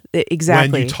 Yeah,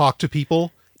 exactly. When you talk to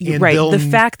people. And right. The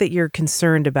fact that you're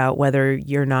concerned about whether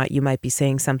you might be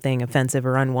saying something offensive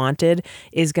or unwanted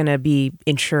is going to be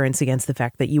insurance against the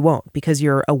fact that you won't, because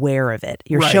you're aware of it.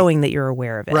 You're showing that you're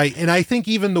aware of it. Right. And I think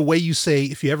even the way you say,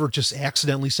 if you ever just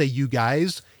accidentally say you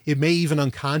guys, it may even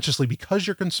unconsciously, because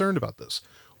you're concerned about this,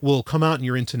 will come out in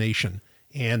your intonation.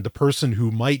 And the person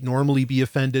who might normally be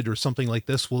offended or something like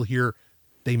this will hear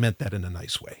they meant that in a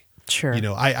nice way. Sure.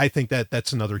 I think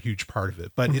that's another huge part of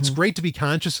it, but it's great to be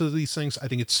conscious of these things. I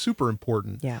think it's super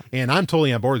important. Yeah. And I'm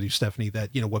totally on board with you, Stephanie,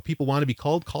 that, what people want to be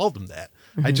called, call them that.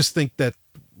 I just think that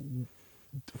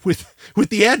with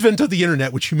the advent of the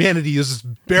internet, which humanity is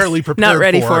barely prepared not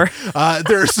ready for,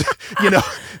 there's,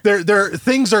 there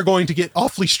things are going to get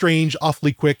awfully strange,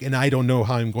 awfully quick. And I don't know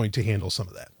how I'm going to handle some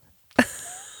of that.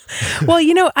 Well,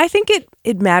 I think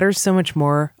it matters so much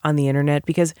more on the internet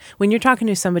because when you're talking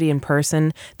to somebody in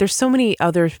person, there's so many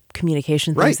other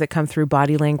communication things that come through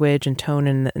body language and tone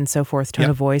and so forth, tone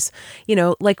of voice.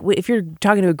 If you're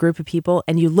talking to a group of people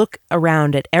and you look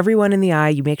around at everyone in the eye,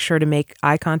 you make sure to make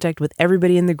eye contact with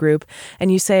everybody in the group and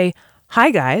you say,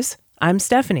 "Hi guys, I'm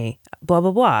Stephanie, blah,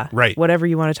 blah, blah." Right. Whatever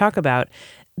you want to talk about.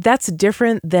 That's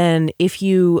different than if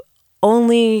you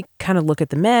only kind of look at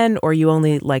the men, or you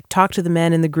only talk to the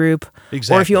men in the group,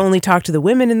 or if you only talk to the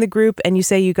women in the group and you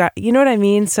say you know what I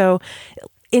mean? So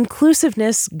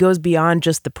inclusiveness goes beyond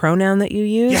just the pronoun that you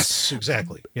use. Yes,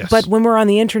 exactly. Yes. But when we're on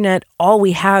the internet, all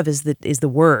we have is the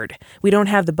word. We don't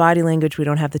have the body language. We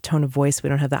don't have the tone of voice. We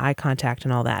don't have the eye contact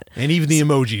and all that. And even the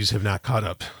emojis have not caught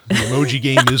up. The emoji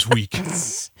game is weak.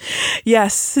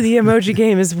 Yes, the emoji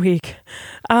game is weak.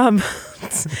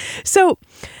 So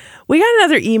we got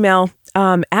another email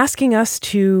asking us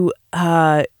to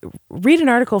read an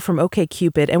article from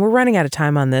OkCupid, and we're running out of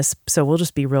time on this, so we'll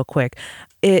just be real quick.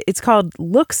 It's called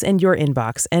Looks and Your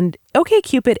Inbox, and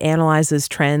OkCupid analyzes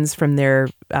trends from their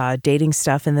dating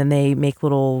stuff, and then they make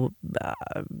little,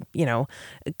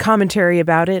 commentary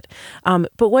about it.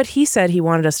 But what he said he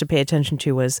wanted us to pay attention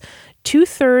to was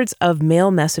 2/3 of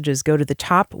male messages go to the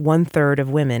top 1/3 of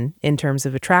women in terms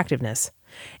of attractiveness.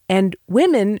 And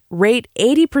women rate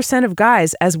 80% of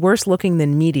guys as worse looking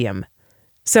than medium.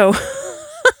 So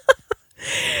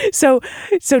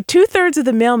 2/3 of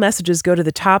the male messages go to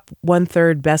the top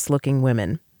 1/3 best looking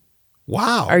women.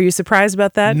 Wow. Are you surprised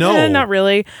about that? No. Not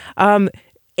really.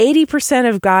 80%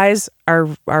 of guys are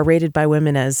rated by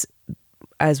women as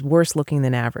worse looking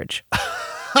than average.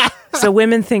 So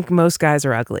women think most guys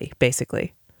are ugly,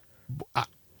 basically.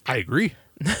 I agree.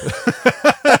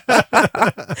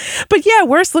 But yeah,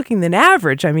 worse looking than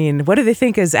average. I mean, what do they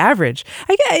think is average?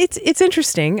 It's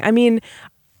interesting. I mean,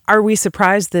 are we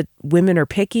surprised that women are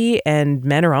picky and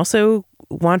men are also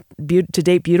want to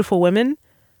date beautiful women?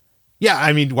 Yeah,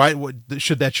 I mean, why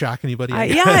should that shock anybody?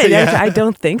 I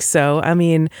don't think so. I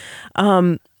mean,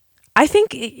 I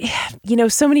think,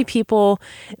 so many people,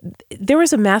 there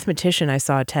was a mathematician I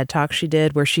saw a TED Talk she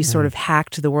did where she sort of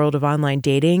hacked the world of online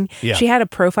dating. Yeah. She had a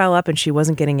profile up and she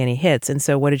wasn't getting any hits. And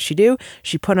so what did she do?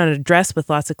 She put on a dress with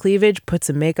lots of cleavage, put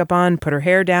some makeup on, put her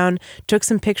hair down, took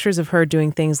some pictures of her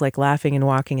doing things like laughing and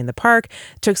walking in the park,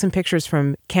 took some pictures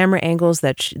from camera angles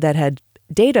that had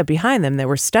data behind them that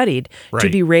were studied to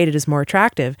be rated as more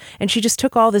attractive. And she just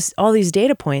took all these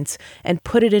data points and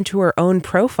put it into her own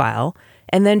profile.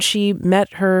 And then she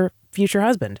met her future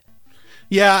husband.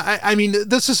 Yeah, I mean,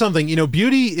 this is something,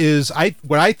 beauty is,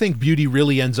 what I think beauty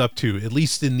really ends up to, at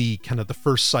least in the kind of the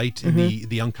first sight, in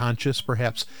the unconscious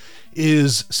perhaps,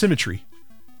 is symmetry.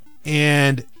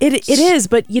 And it is,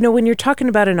 but when you're talking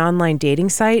about an online dating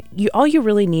site, all you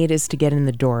really need is to get in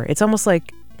the door. It's almost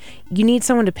like you need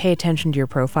someone to pay attention to your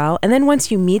profile. And then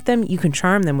once you meet them, you can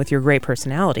charm them with your great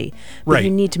personality. But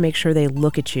you need to make sure they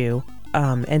look at you.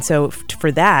 And so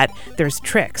for that, there's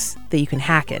tricks that you can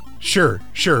hack it. Sure.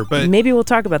 But maybe we'll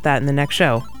talk about that in the next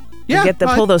show. Yeah.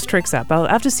 Pull those tricks up. I'll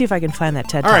have to see if I can find that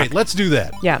TED Talk. All right, let's do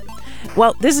that. Yeah.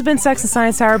 Well, this has been Sex and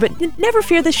Science Hour, but never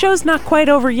fear, the show's not quite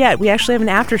over yet. We actually have an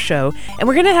after show, and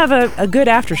we're going to have a good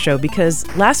after show because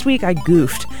last week I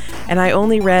goofed, and I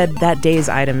only read that day's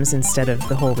items instead of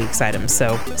the whole week's items.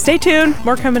 So stay tuned.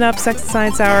 More coming up. Sex and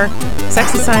Science Hour,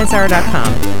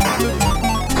 sexandsciencehour.com.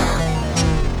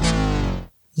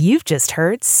 You've just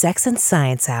heard Sex and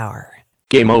Science Hour.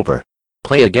 Game over.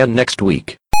 Play again next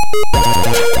week.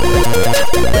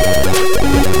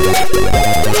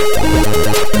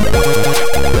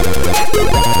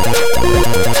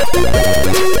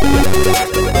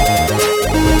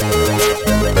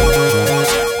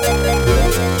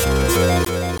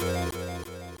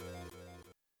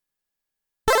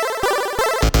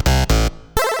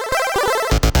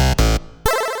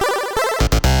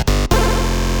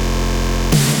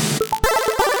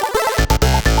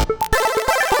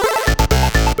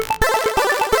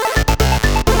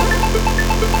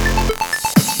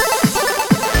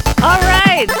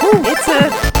 It's a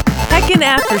heckin'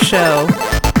 after show.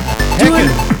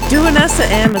 Doing us at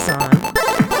Amazon.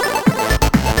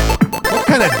 What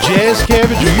kind of jazz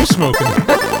cabbage are you smoking?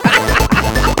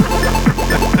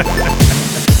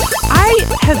 I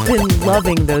have been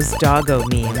loving those doggo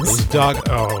memes.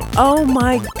 Oh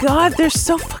my God, they're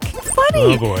so fucking funny.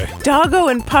 Oh boy. Doggo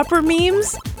and pupper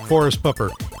memes. Forest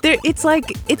pupper. It's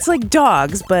like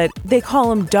dogs, but they call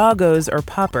them doggos or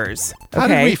puppers. Okay? How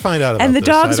did we find out about And the this?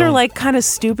 dogs are like kind of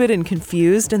stupid and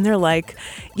confused, and they're like,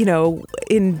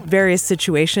 in various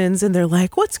situations, and they're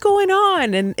like, "What's going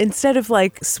on?" And instead of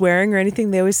like swearing or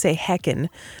anything, they always say "heckin'."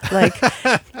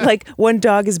 Like one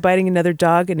dog is biting another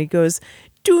dog, and he goes,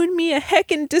 "Doing me a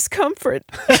heckin' discomfort."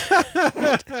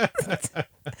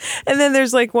 And then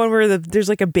there's like one where there's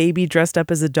like a baby dressed up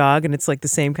as a dog, and it's like the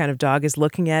same kind of dog is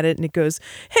looking at it, and it goes,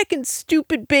 "Heckin'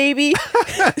 stupid baby,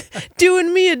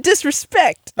 doing me a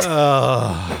disrespect."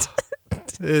 That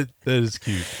is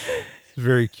cute. It's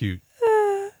very cute.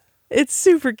 It's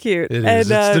super cute. It is.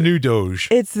 It's the new Doge.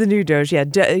 It's the new Doge.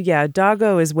 Yeah,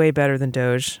 Doggo is way better than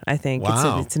Doge. I think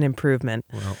Wow. it's an improvement.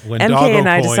 Well, when MK Doggo and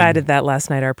I coin- decided that last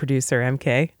night. Our producer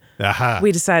MK. Aha.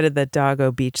 We decided that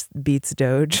Doggo beats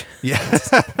Doge. Yeah.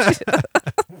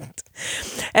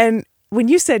 And when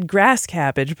you said grass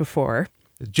cabbage before.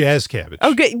 Jazz cabbage.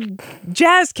 Okay,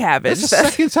 jazz cabbage. That's the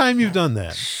second time you've done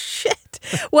that. Shit.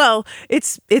 Well,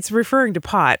 it's referring to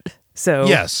pot. So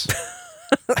yes.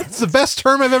 It's the best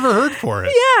term I've ever heard for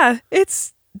it. Yeah,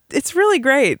 it's really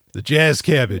great. The jazz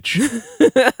cabbage.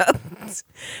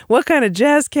 What kind of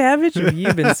jazz cabbage have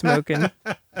you been smoking?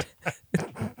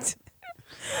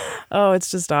 Oh,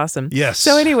 it's just awesome. Yes.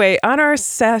 So anyway, on our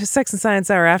Sex and Science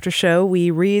Hour after show,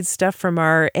 we read stuff from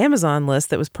our Amazon list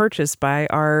that was purchased by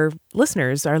our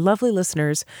listeners, our lovely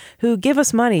listeners, who give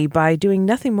us money by doing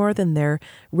nothing more than their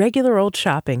regular old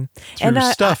shopping. Through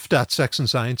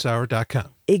stuff.sexandsciencehour.com.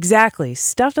 Exactly.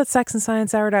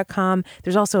 Stuff.sexandsciencehour.com.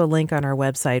 There's also a link on our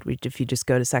website. If you just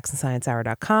go to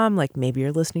sexandsciencehour.com, like maybe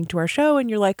you're listening to our show and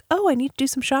you're like, oh, I need to do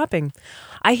some shopping.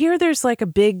 I hear there's like a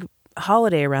big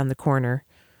holiday around the corner.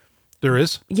 There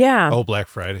is? Yeah. Oh, Black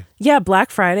Friday. Yeah,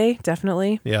 Black Friday,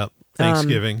 definitely. Yeah.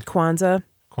 Thanksgiving. Kwanzaa.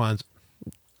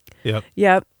 Yep.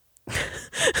 Yep.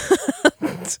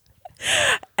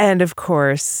 And of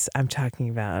course, I'm talking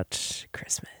about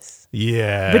Christmas.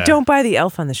 Yeah. But don't buy the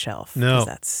elf on the shelf. No.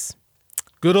 That's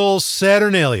good old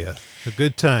Saturnalia. A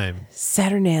good time.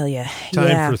 Saturnalia.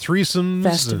 Time for threesomes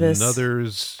Festivus. and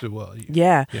others. Well,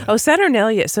 yeah. Oh,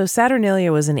 Saturnalia. So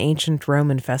Saturnalia was an ancient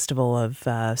Roman festival of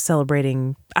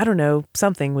celebrating, I don't know,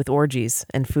 something with orgies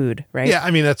and food, right? Yeah, I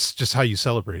mean, that's just how you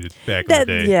celebrated back in the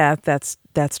day. Yeah, that's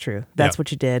true. That's what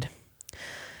you did.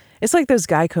 It's like those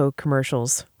Geico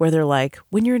commercials where they're like,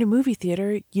 when you're in a movie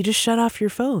theater, you just shut off your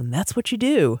phone. That's what you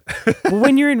do. Well,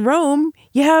 when you're in Rome,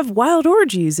 you have wild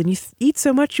orgies and you eat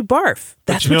so much you barf.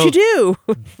 That's what you do.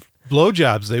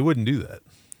 Blowjobs, they wouldn't do that.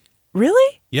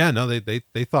 Really? Yeah, no,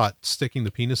 they thought sticking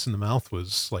the penis in the mouth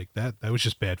was like that. That was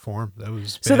just bad form. That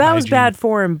was bad so that was hygiene. bad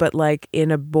form, but like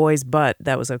in a boy's butt,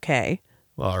 that was okay.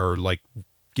 Or like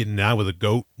getting out with a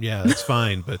goat. Yeah, that's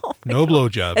fine, but no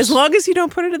blowjobs. As long as you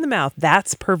don't put it in the mouth,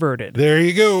 that's perverted. There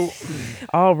you go.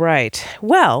 All right.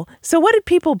 Well, so what did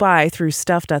people buy through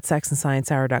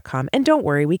stuff.sexandsciencehour.com? And don't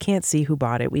worry, we can't see who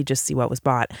bought it. We just see what was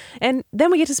bought. And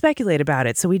then we get to speculate about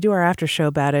it. So we do our after show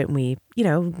about it. And we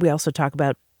also talk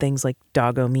about things like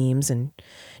doggo memes and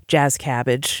jazz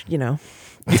cabbage,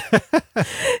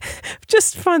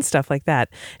 just fun stuff like that.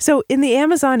 So in the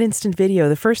Amazon Instant Video,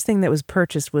 the first thing that was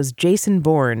purchased was Jason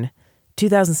Bourne,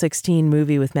 2016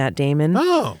 movie with Matt Damon.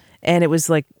 Oh. And it was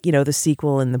like, the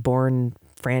sequel in the Bourne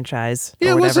franchise. Yeah,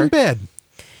 or it whatever. wasn't bad.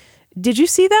 Did you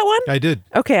see that one? I did.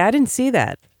 Okay, I didn't see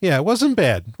that. Yeah, it wasn't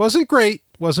bad. Wasn't great.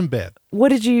 Wasn't bad.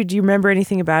 Do you remember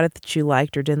anything about it that you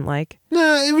liked or didn't like?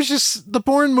 No, it was just the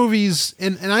Bourne movies.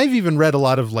 And I've even read a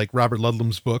lot of like Robert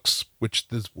Ludlum's books, which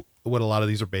is what a lot of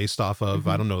these are based off of. Mm-hmm.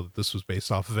 I don't know that this was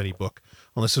based off of any book,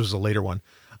 unless it was a later one.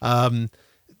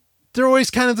 They're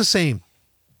always kind of the same,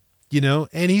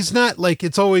 and he's not like,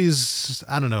 it's always,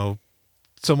 I don't know,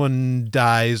 someone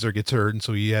dies or gets hurt, and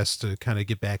so he has to kind of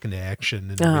get back into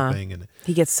action and everything. And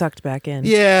he gets sucked back in.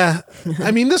 Yeah. I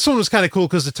mean, this one was kind of cool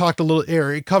because it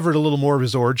covered a little more of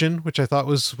his origin, which I thought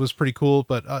was pretty cool,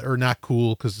 but, or not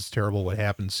cool because it's terrible what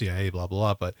happened, CIA, blah,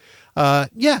 blah, blah.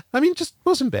 But, yeah, I mean, just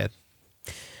wasn't bad.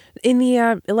 In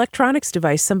the electronics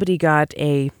device, somebody got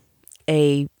a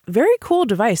very cool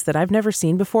device that I've never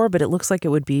seen before, but it looks like it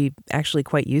would be actually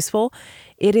quite useful.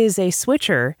 It is a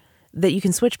switcher that you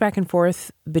can switch back and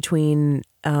forth between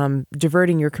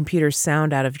diverting your computer's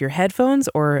sound out of your headphones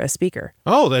or a speaker.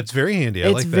 Oh, that's very handy. I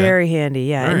like that. It's very handy,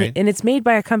 yeah. And it's made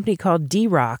by a company called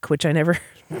D-Rock, which I never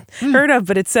heard of,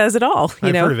 but it says it all.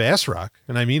 I've heard of ASRock,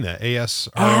 and I mean that.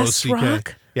 ASRock.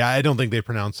 ASRock? Yeah, I don't think they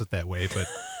pronounce it that way, but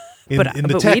in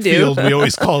the but tech field, we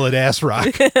always call it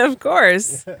ASRock. Of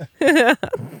course.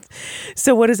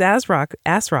 So what does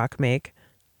ASRock make?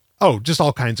 Oh, just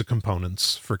all kinds of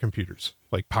components for computers,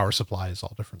 like power supplies,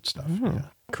 all different stuff. Yeah.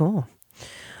 Cool.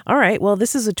 All right. Well,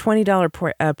 this is a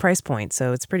 $20 price point,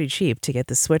 so it's pretty cheap to get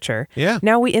the switcher. Yeah.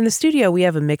 Now, in the studio, we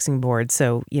have a mixing board,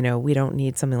 so, we don't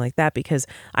need something like that because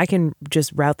I can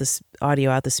just route this audio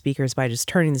out the speakers by just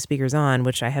turning the speakers on,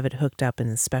 which I have it hooked up in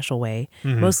a special way.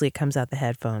 Mm-hmm. Mostly it comes out the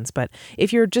headphones, but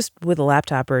if you're just with a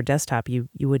laptop or a desktop, you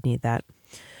would need that.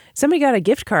 Somebody got a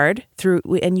gift card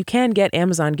and you can get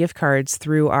Amazon gift cards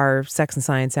through our Sex and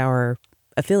Science Hour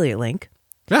affiliate link.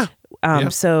 Yeah.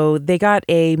 So they got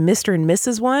a Mr. and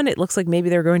Mrs. one. It looks like maybe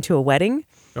they're going to a wedding.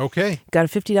 Okay. Got a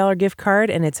 $50 gift card,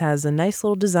 and it has a nice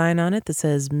little design on it that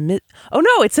says,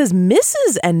 it says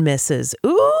Mrs. and Mrs.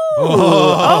 Ooh.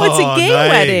 Oh, it's a gay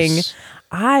wedding.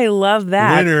 I love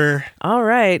that. Winner. All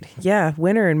right. Yeah,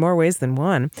 winner in more ways than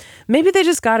one. Maybe they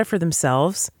just got it for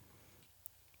themselves.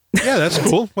 Yeah, that's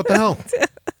cool. What the hell?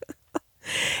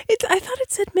 I thought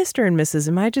it said Mr. and Mrs.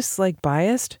 Am I just like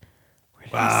biased? Where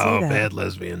did I say that? Bad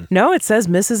lesbian. No, it says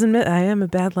Mrs. and I am a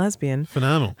bad lesbian.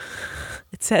 Phenomenal.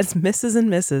 It says Mrs. and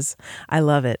Mrs. I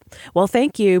love it. Well,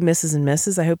 thank you, Mrs. and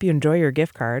Mrs. I hope you enjoy your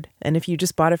gift card. And if you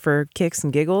just bought it for kicks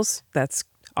and giggles, that's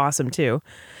awesome too.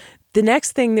 The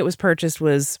next thing that was purchased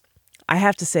was, I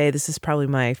have to say, this is probably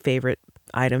my favorite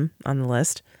item on the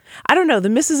list. I don't know, the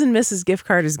Mrs. and Mrs. gift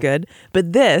card is good,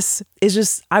 but this is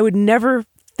just, I would never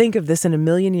think of this in a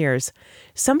million years.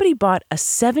 Somebody bought a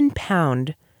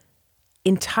 7-pound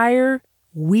entire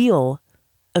wheel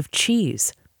of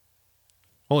cheese.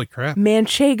 Holy crap.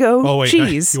 Manchego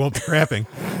cheese. You won't be crapping.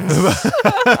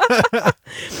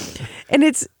 And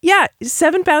it's,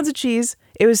 7 pounds of cheese.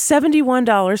 It was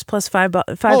 $71 plus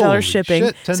 $5 Holy shipping.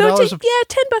 Shit, $10 so it's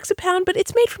 $10 a pound, but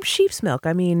it's made from sheep's milk.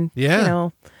 I mean, you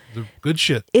know. Good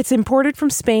shit. It's imported from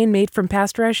Spain, made from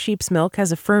pasteurized sheep's milk,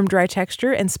 has a firm, dry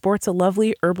texture, and sports a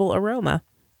lovely herbal aroma.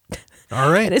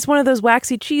 All right. And it's one of those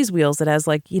waxy cheese wheels that has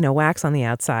wax on the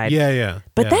outside. Yeah.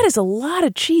 But that is a lot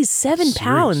of cheese, 7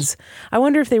 pounds. I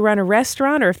wonder if they run a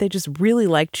restaurant or if they just really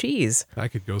like cheese. I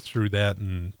could go through that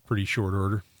in pretty short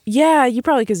order. Yeah, you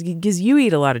probably, because you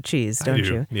eat a lot of cheese, don't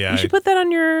you? Yeah. You should put that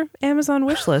on your Amazon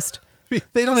wish list.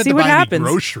 They don't have See to what buy happens.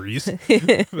 any groceries.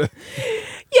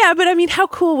 Yeah, but I mean, how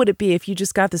cool would it be if you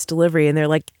just got this delivery and they're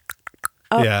like,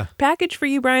 package for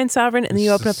you, Brian Sovereign, and then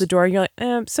you open up the door and you're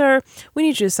like, sir, we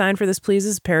need you to sign for this, please.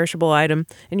 This is a perishable item.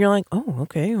 And you're like, oh,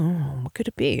 okay. Oh, what could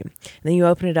it be? And then you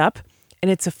open it up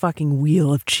and it's a fucking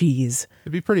wheel of cheese.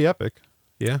 It'd be pretty epic.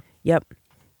 Yeah. Yep.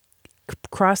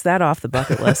 Cross that off the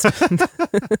bucket list.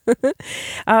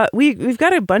 We've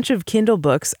got a bunch of Kindle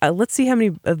books. Let's see how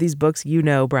many of these books you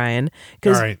know, Brian,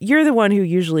 because you're the one who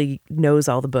usually knows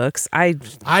all the books. I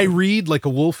read like a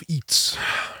wolf eats.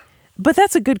 But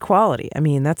that's a good quality. I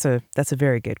mean, that's a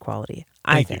very good quality.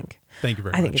 I think. Thank you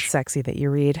very much. I think it's sexy that you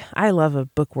read. I love a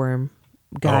bookworm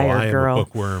guy or girl. I am a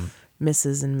bookworm.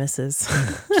 Mrs. and Mrs.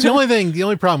 The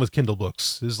only problem with Kindle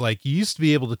books is like you used to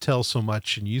be able to tell so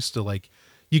much, and you used to like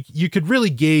you could really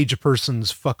gauge a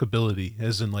person's fuckability,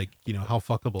 as in like, how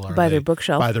fuckable are by they? Their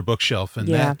bookshelf. By their bookshelf. And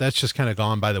that's just kind of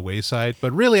gone by the wayside.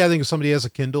 But really, I think if somebody has a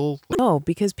Kindle. Oh,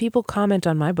 because people comment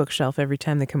on my bookshelf every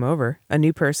time they come over. A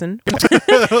new person.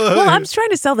 Well, I'm trying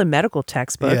to sell them medical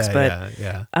textbooks, but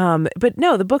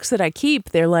no, the books that I keep,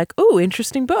 they're like, oh,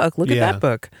 interesting book. Look at that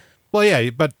book. Well, yeah,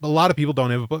 but a lot of people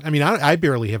don't have a book. I mean, I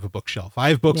barely have a bookshelf. I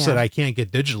have books that I can't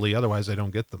get digitally, otherwise I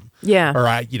don't get them. Yeah. Or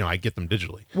I get them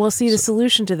digitally. Well, see, the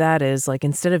solution to that is like,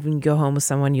 instead of when you go home with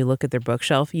someone, you look at their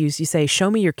bookshelf, you say,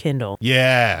 show me your Kindle.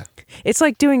 Yeah. It's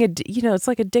like doing it's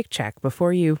like a dick check.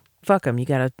 Before you fuck them, you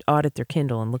got to audit their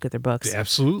Kindle and look at their books.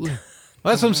 Absolutely.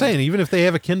 Well, that's what I'm saying. Even if they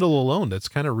have a Kindle alone, that's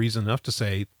kind of reason enough to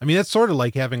say, I mean, that's sort of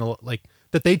like having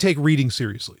that they take reading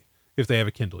seriously if they have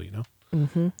a Kindle,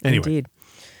 Mm-hmm. Anyway. Indeed.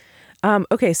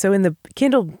 Okay, so in the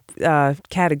Kindle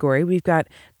category, we've got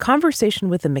Conversation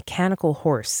with a Mechanical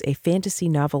Horse, a fantasy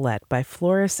novelette by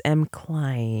Floris M.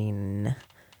 Klein.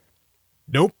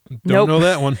 Nope. Don't know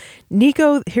that one.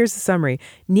 Nico, here's the summary.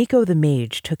 Nico the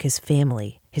mage took his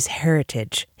family, his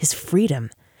heritage, his freedom.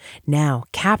 Now,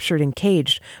 captured and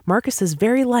caged, Marcus's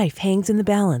very life hangs in the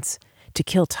balance. To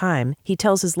kill time, he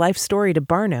tells his life story to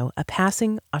Barno, a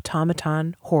passing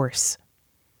automaton horse.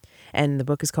 And the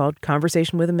book is called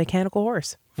Conversation with a Mechanical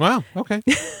Horse. Wow. Okay.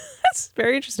 That's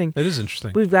very interesting. That is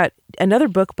interesting. We've got another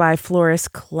book by Floris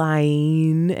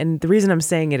Klein. And the reason I'm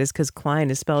saying it is because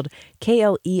Klein is spelled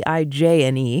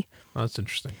Kleijne. Oh, that's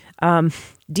interesting.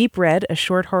 Deep Red, a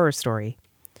short horror story.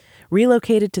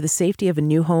 Relocated to the safety of a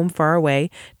new home far away,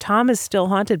 Tom is still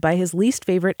haunted by his least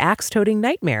favorite axe-toting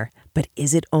nightmare. But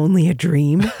is it only a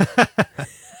dream?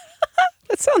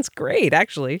 That sounds great,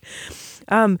 actually.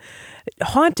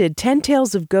 Haunted, 10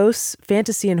 Tales of Ghosts,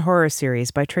 Fantasy and Horror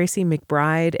Series by Tracy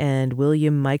McBride and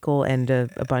William Michael and a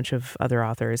bunch of other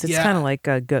authors. It's kind of like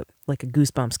a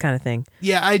Goosebumps kind of thing.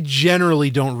 Yeah, I generally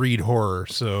don't read horror,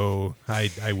 so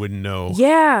I wouldn't know.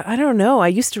 Yeah, I don't know. I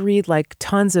used to read like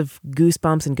tons of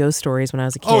Goosebumps and ghost stories when I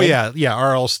was a kid. Oh, yeah. Yeah,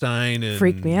 R.L. Stein. And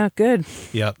freaked me out. Good.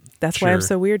 Yep. That's why I'm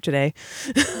so weird today.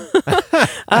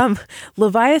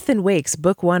 Leviathan Wakes,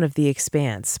 Book 1 of The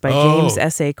Expanse by James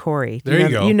S.A. Corey. There you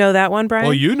go. You know that one, Brian?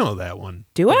 Oh, you know that one.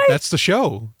 Do I? That's the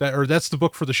show. That's the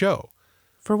book for the show.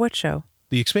 For what show?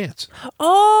 The Expanse.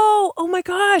 Oh my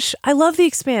gosh. I love The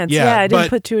Expanse. Yeah, I didn't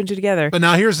put two and two together. But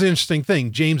now here's the interesting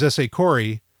thing. James S.A.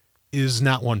 Corey is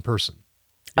not one person.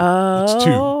 Oh. It's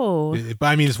two.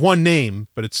 I mean, it's one name,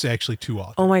 but it's actually two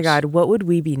authors. Oh my God. What would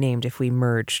we be named if we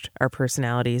merged our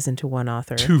personalities into one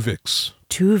author? Tuvix.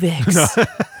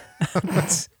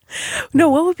 No,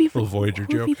 what would be Little Voyager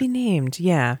what joke. would we be named?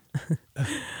 Yeah.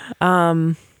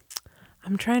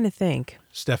 I'm trying to think.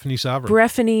 Stephanie Sovereign.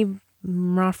 Breffany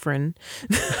Moffrin.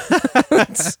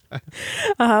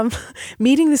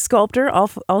 Meeting the Sculptor,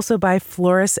 also by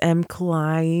Floris M.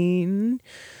 Klein.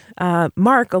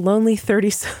 Mark, a lonely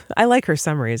 30... I like her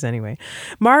summaries anyway.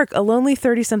 Mark, a lonely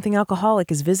 30-something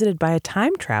alcoholic, is visited by a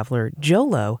time traveler,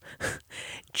 Jolo,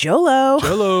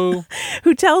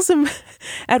 who tells him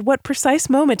at what precise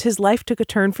moment his life took a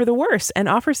turn for the worse and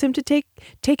offers him to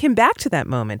take him back to that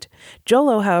moment.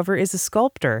 Jolo, however, is a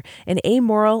sculptor, an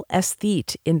amoral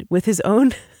aesthete with his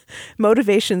own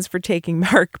motivations for taking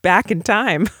Mark back in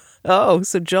time. Oh,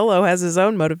 so Jolo has his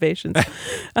own motivations.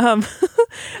 Are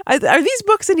these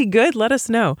books any good? Let us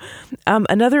know.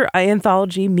 Another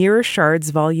anthology, Mirror Shards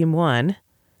Volume 1,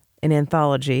 an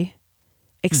anthology.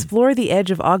 Explore the edge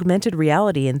of augmented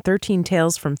reality in 13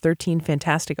 tales from 13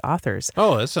 fantastic authors.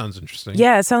 Oh, that sounds interesting.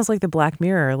 Yeah, it sounds like the Black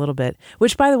Mirror a little bit.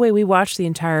 Which, by the way, we watched the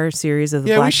entire series of the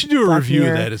Black Mirror. Yeah, we should do a review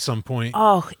of that at some point.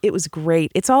 Oh, it was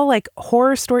great. It's all like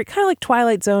horror story, kind of like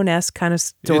Twilight Zone-esque kind of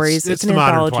stories. It's an the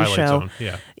anthology modern Twilight show. Zone.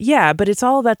 Yeah. Yeah, but it's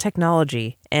all about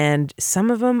technology, and some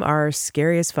of them are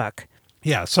scary as fuck.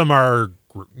 Yeah, some are,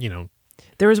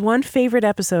 There was one favorite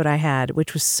episode I had,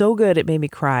 which was so good it made me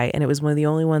cry, and it was one of the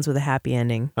only ones with a happy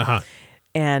ending. Uh-huh.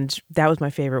 And that was my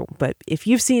favorite. But if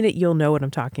you've seen it, you'll know what I'm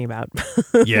talking about.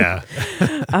 Yeah.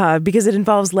 Because it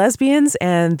involves lesbians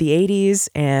and the 80s,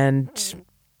 and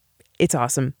it's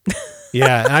awesome.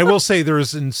 Yeah, and I will say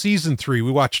there's in season 3,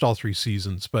 we watched all 3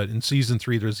 seasons, but in season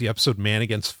 3 there's the episode Man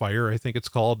Against Fire, I think it's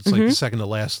called. It's like the second to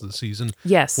last of the season.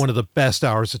 Yes. One of the best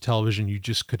hours of television you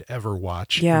just could ever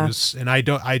watch. Yeah. It was, and I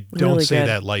don't Really say good.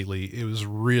 that lightly. It was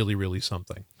really, really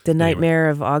something. The Anyway. nightmare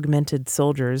of augmented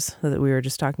soldiers that we were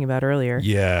just talking about earlier.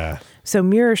 Yeah. So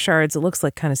Mirror Shards, it looks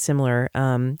like kind of similar.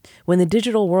 When the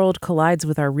digital world collides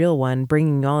with our real one,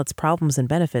 bringing all its problems and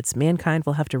benefits, mankind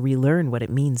will have to relearn what it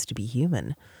means to be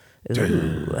human.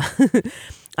 Ooh.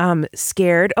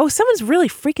 Scared. Oh, someone's really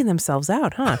freaking themselves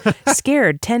out, huh?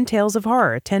 Scared, 10 Tales of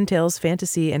Horror, 10 Tales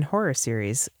Fantasy and Horror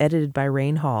Series, edited by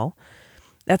Rain Hall.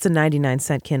 That's a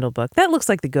 99-cent Kindle book. That looks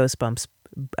like the Goosebumps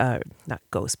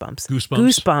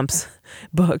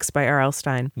books by R.L.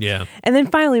 Stein. Yeah. And then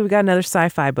finally, we got another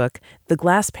sci-fi book, The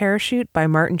Glass Parachute by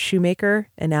Martin Shoemaker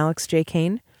and Alex J.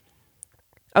 Kane.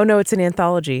 Oh, no, it's an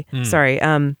anthology. Sorry.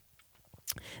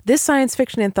 This science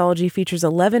fiction anthology features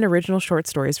 11 original short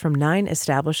stories from 9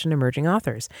 established and emerging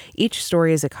authors. Each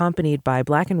story is accompanied by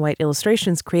black and white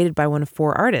illustrations created by one of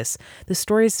 4 artists. The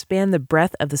stories span the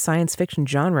breadth of the science fiction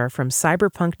genre, from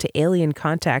cyberpunk to alien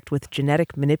contact with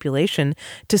genetic manipulation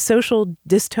to social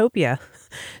dystopia.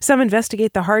 Some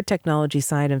investigate the hard technology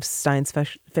side of science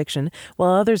fiction,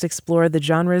 while others explore the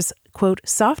genre's, quote,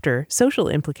 softer social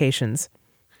implications.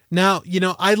 Now,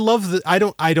 I love I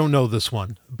don't know this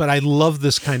one, but I love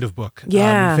this kind of book.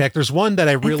 Yeah. In fact, there's one that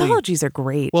I really... Anthologies are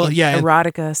great. Well, yeah.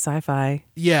 Erotica, sci-fi.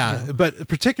 Yeah, but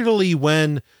particularly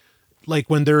when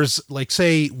there's,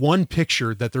 say, one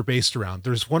picture that they're based around.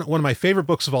 There's one of my favorite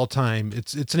books of all time.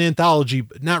 It's an anthology,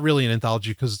 but not really an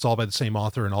anthology because it's all by the same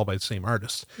author and all by the same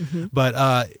artist.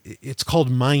 But it's called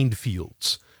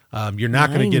Minefields. You're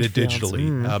not going to get it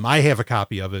digitally. I have a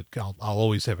copy of it. I'll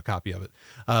always have a copy of it.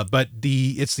 But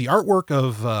it's the artwork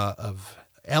of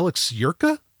Alex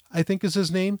Yurka, I think is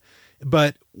his name.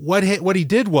 But what he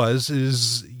did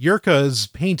is Yurka's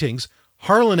paintings.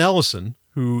 Harlan Ellison,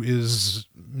 who is,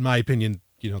 in my opinion,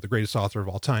 the greatest author of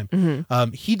all time.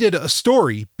 He did a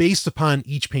story based upon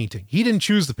each painting. He didn't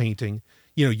choose the painting.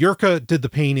 Yurka did the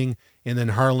painting, and then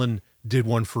Harlan did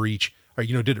one for each. Or,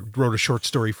 wrote a short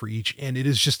story for each, and it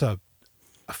is just a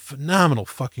phenomenal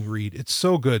fucking read. It's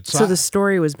so good. So the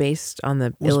story was based on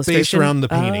the illustration? Based around the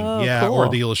painting, cool. or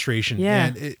the illustration. Yeah.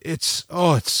 And it's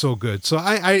so good. So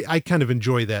I kind of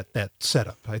enjoy that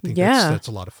setup. I think that's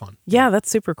a lot of fun. Yeah, that's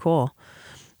super cool.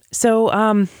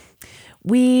 So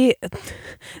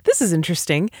this is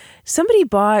interesting. Somebody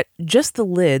bought just the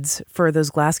lids for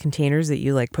those glass containers that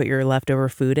you put your leftover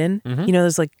food in.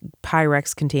 Those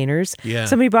Pyrex containers. Yeah.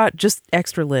 Somebody bought just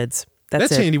extra lids.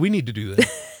 That's it. handy. We need to do that.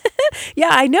 Yeah,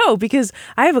 I know, because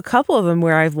I have a couple of them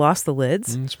where I've lost the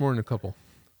lids. It's more than a couple.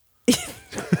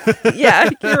 Yeah,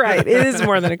 you're right. It is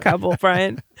more than a couple,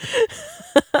 Brian.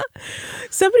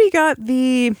 Somebody got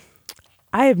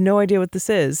I have no idea what this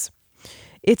is.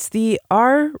 It's the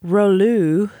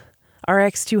R-Rolu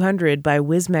RX200 by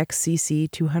Wismex CC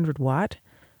 200 watt.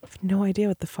 I have no idea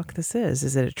what the fuck this is.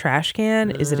 Is it a trash can?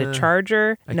 Is it a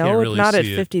charger? No, really not at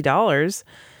 $50.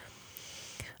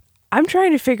 I'm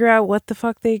trying to figure out what the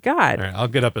fuck they got. All right, I'll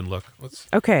get up and look.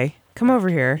 Okay, come over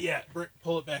here. Yeah,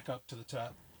 pull it back up to the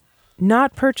top.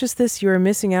 Not purchase this, you are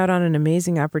missing out on an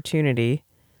amazing opportunity.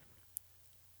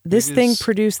 This thing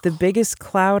produced the biggest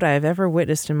cloud I've ever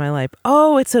witnessed in my life.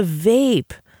 Oh, it's a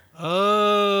vape.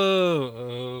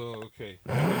 Oh, okay.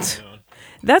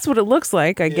 That's what it looks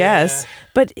like, I guess.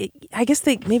 But I guess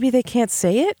maybe they can't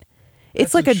say it.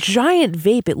 It's like a giant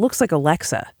vape. It looks like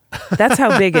Alexa. That's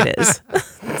how big it is.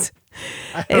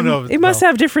 I don't know. It must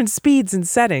have different speeds and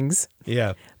settings.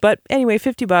 Yeah. But anyway,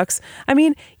 $50. I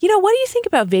mean, what do you think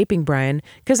about vaping, Brian?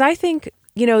 Because I think,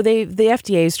 the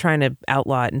FDA is trying to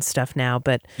outlaw it and stuff now.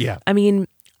 But yeah. I mean,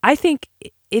 I think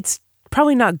it's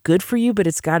probably not good for you, but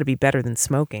it's got to be better than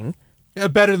smoking. Yeah,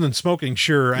 better than smoking,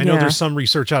 sure. I know there's some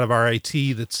research out of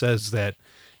RIT that says that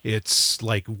it's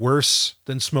like worse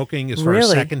than smoking as far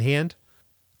as secondhand.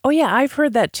 Oh, yeah, I've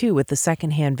heard that too with the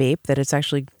secondhand vape, that it's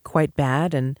actually quite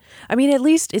bad. And I mean, at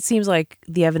least it seems like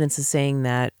the evidence is saying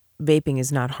that vaping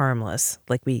is not harmless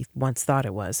like we once thought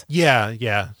it was.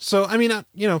 Yeah. So, I mean,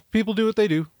 people do what they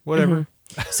do, whatever.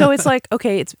 Mm-hmm. So it's like,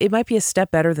 okay, it might be a step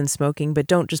better than smoking, but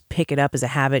don't just pick it up as a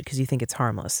habit because you think it's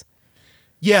harmless.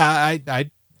 Yeah,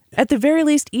 I at the very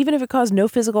least, even if it caused no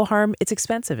physical harm, it's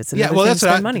expensive. It's another thing to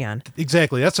spend money on.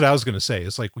 Exactly. That's what I was going to say.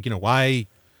 It's like, why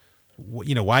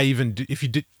even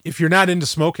if you're not into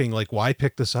smoking, like, why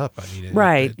pick this up? I mean,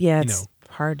 it's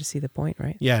hard to see the point,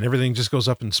 right? Yeah, and everything just goes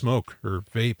up in smoke or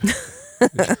vape.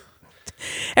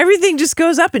 Everything just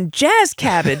goes up in jazz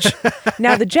cabbage.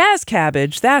 Now, the jazz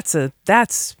cabbage,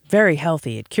 that's very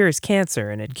healthy. It cures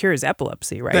cancer and it cures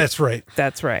epilepsy, right? That's right.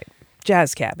 That's right.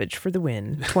 Jazz cabbage for the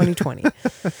win, 2020.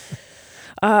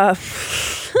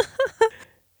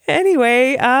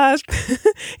 Anyway,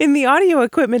 in the audio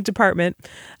equipment department,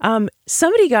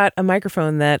 somebody got a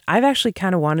microphone that I've actually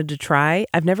kind of wanted to try.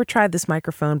 I've never tried this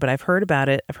microphone, but I've heard about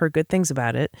it. I've heard good things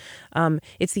about it.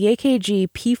 It's the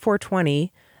AKG P420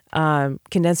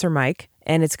 condenser mic,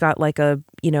 and it's got like a,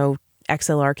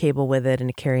 XLR cable with it and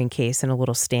a carrying case and a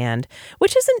little stand,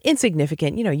 which isn't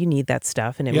insignificant. You need that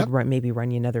stuff, and it would maybe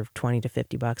run you another $20 to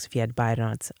 $50 if you had to buy it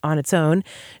on its own.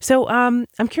 So I'm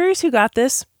curious who got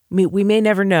this. We may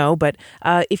never know, but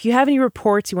if you have any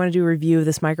reports, you want to do a review of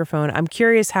this microphone, I'm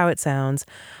curious how it sounds.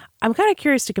 I'm kind of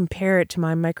curious to compare it to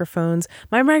my microphones.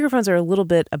 My microphones are a little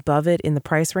bit above it in the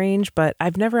price range, but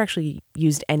I've never actually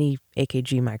used any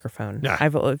AKG microphone. Nah.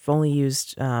 I've only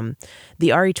used the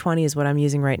RE20 is what I'm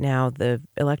using right now, the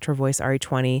Electro Voice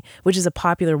RE20, which is a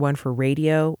popular one for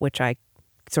radio, which I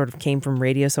sort of came from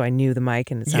radio, so I knew the mic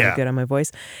and it sounded good on my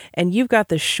voice. And you've got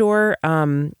the Shure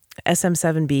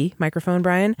SM7B microphone,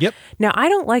 Brian. Yep. Now, I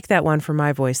don't like that one for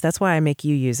my voice. That's why I make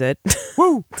you use it.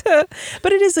 Woo!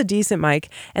 But it is a decent mic.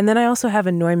 And then I also have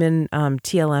a Neumann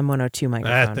TLM 102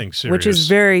 microphone. That thing's serious. Which is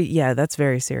that's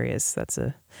very serious.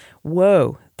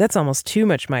 That's almost too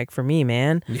much mic for me,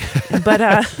 man. But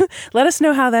let us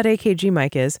know how that AKG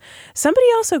mic is. Somebody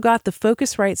also got the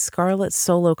Focusrite Scarlett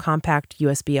Solo Compact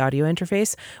USB audio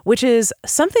interface, which is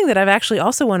something that I've actually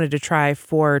also wanted to try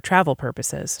for travel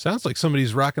purposes. Sounds like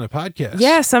somebody's rocking a podcast.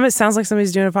 Yeah, it sounds like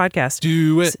somebody's doing a podcast.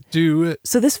 Do it.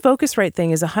 So this Focusrite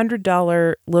thing is a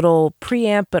 $100 little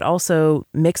preamp, but also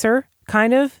mixer,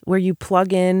 kind of, where you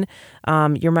plug in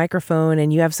your microphone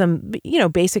and you have some,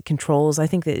 basic controls. I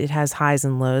think that it has highs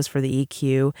and lows for the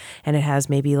EQ, and it has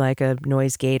maybe like a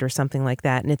noise gate or something like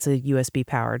that, and it's a USB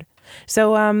powered.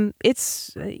 So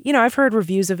it's, I've heard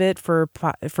reviews of it for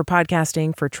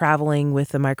podcasting, for traveling with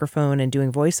the microphone and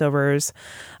doing voiceovers.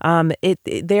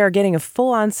 They are getting a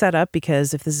full-on setup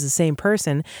because if this is the same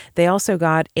person, they also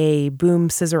got a boom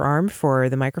scissor arm for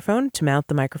the microphone to mount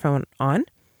the microphone on.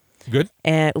 Good.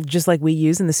 And just like we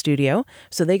use in the studio.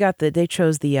 So they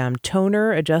chose the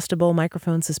toner adjustable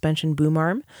microphone suspension boom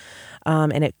arm.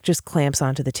 And it just clamps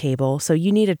onto the table. So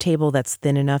you need a table that's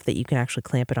thin enough that you can actually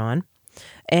clamp it on.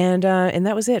 And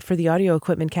that was it for the audio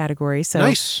equipment category. So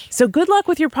nice. So good luck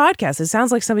with your podcast. It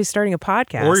sounds like somebody's starting a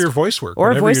podcast. Or your voice work.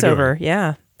 Or a voiceover.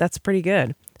 Yeah, that's pretty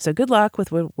good. So good luck with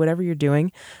whatever you're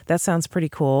doing. That sounds pretty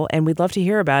cool. And we'd love to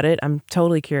hear about it. I'm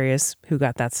totally curious who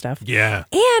got that stuff. Yeah.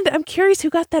 And I'm curious who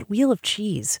got that wheel of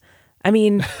cheese. I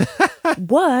mean,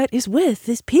 what is with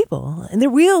these people and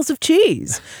their wheels of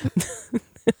cheese?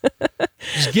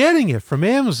 He's getting it from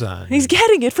Amazon.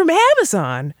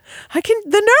 The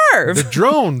nerve. The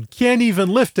drone can't even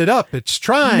lift it up. It's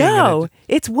trying. No,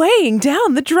 it's weighing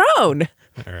down the drone.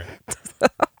 All right.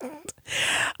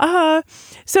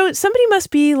 So somebody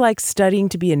must be like studying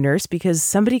to be a nurse, because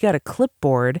somebody got a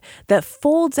clipboard that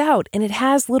folds out and it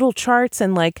has little charts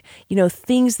and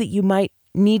things that you might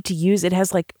need to use. It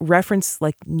has like reference,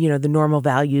 the normal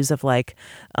values of lab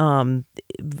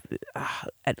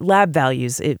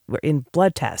values in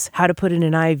blood tests, how to put in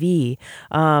an IV,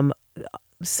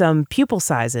 some pupil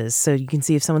sizes so you can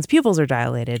see if someone's pupils are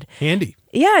dilated. Handy.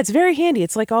 Yeah, it's very handy.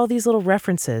 It's like all these little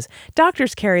references.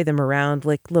 Doctors carry them around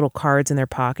like little cards in their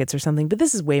pockets or something, but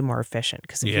this is way more efficient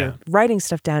because if you're writing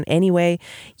stuff down anyway,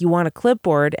 you want a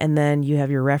clipboard and then you have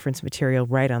your reference material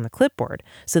right on the clipboard.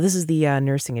 So this is the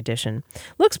nursing edition.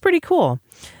 Looks pretty cool.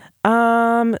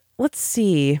 Let's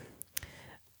see.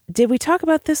 Did we talk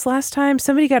about this last time?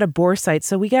 Somebody got a bore sight,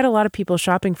 so we got a lot of people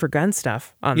shopping for gun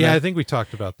stuff. I think we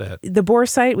talked about that. The bore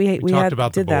sight, we talked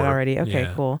about did the bore. that already.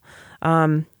 Okay, cool.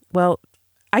 Well,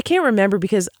 I can't remember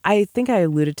because I think I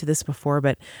alluded to this before,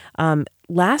 but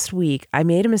last week I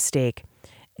made a mistake.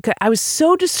 I was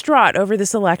so distraught over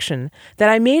this election that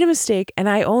I made a mistake, and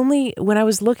when I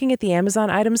was looking at the Amazon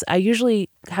items, I usually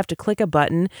have to click a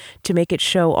button to make it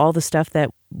show all the stuff that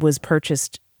was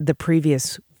purchased the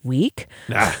previous week.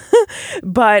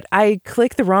 But I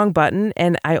clicked the wrong button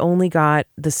and I only got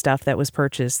the stuff that was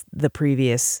purchased the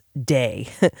previous day.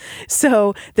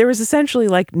 So there was essentially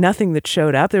like nothing that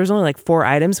showed up. There was only like 4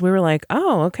 items. We were like,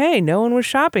 oh, okay, no one was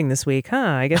shopping this week, huh?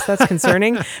 I guess that's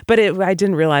concerning. But I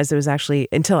didn't realize it was actually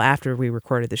until after we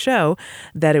recorded the show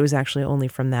that it was actually only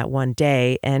from that one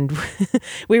day. And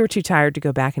we were too tired to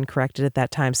go back and correct it at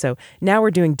that time. So now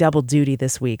we're doing double duty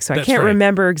this week. So I can't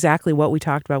remember exactly what we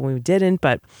talked about when we didn't,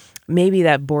 but maybe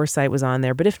that bore site was on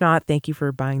there. But if not, thank you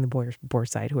for buying the bore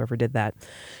site, whoever did that.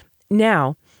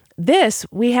 Now, this,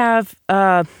 we have,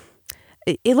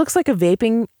 it looks like a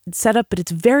vaping setup, but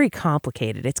it's very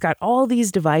complicated. It's got all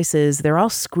these devices. They're all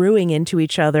screwing into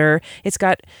each other. It's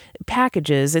got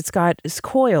packages. It's got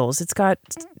coils. It's got,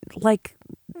 like,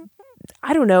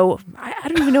 I don't know. I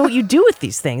don't even know what you do with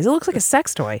these things. It looks like a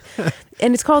sex toy.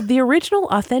 And it's called the Original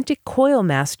Authentic Coil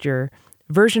Master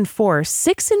Version 4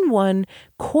 6-in-1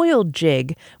 coil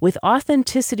jig with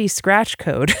authenticity scratch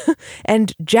code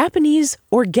and Japanese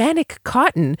organic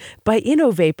cotton by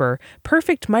InnoVapor.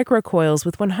 Perfect microcoils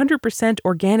with 100%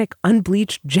 organic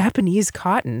unbleached Japanese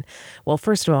cotton. Well,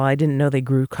 first of all, I didn't know they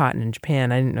grew cotton in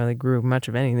Japan. I didn't know they grew much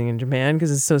of anything in Japan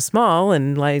because it's so small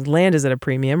and like land is at a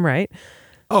premium, right?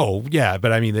 Oh, yeah,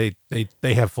 but I mean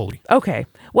they have fully. Okay.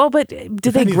 Well, but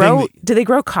do they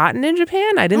grow cotton in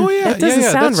Japan? I didn't. Oh yeah, that doesn't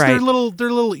sound that's right. Their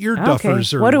little ear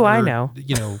duffers. Okay. What do I know?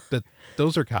 You know that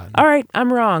those are cotton. All right,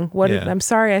 I'm wrong. I'm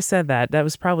sorry I said that. That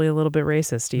was probably a little bit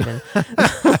racist, even.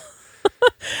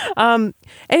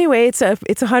 Anyway, it's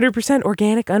 100%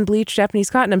 organic, unbleached Japanese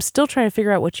cotton. I'm still trying to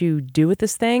figure out what you do with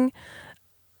this thing.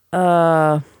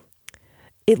 It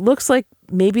looks like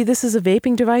maybe this is a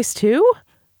vaping device too.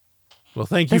 Well,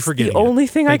 thank you for getting the only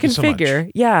thing I can so figure.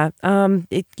 Much. Yeah.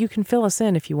 You can fill us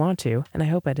in if you want to, and I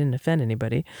hope I didn't offend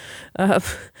anybody.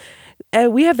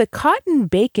 We have the Cotton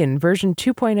Bacon version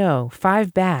 2.0,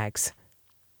 5 bags.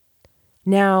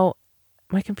 Now,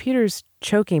 my computer's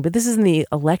choking, but this is in the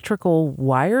electrical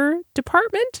wire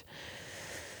department.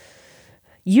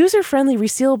 User-friendly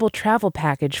resealable travel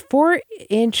package,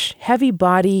 4-inch heavy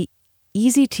body,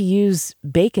 easy to use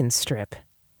bacon strip.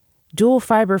 Dual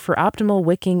fiber for optimal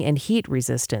wicking and heat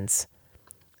resistance.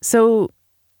 So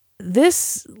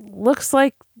this looks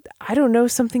like, I don't know,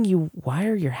 something you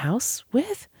wire your house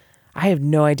with? I have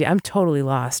no idea. I'm totally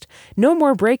lost. No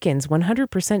more break-ins,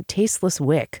 100% tasteless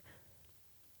wick.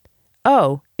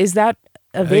 Oh, is that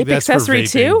a vape accessory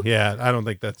too? Yeah, I don't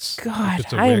think that's... God,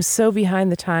 I am so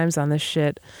behind the times on this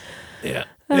shit. Yeah.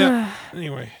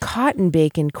 Anyway. Cotton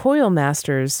Bacon, Coil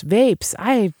Masters, vapes.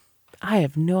 I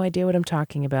have no idea what I'm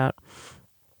talking about.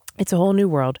 It's a whole new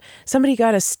world. Somebody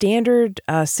got a standard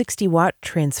 60-watt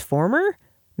transformer.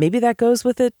 Maybe that goes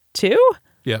with it too?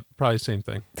 Yeah, probably same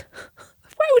thing.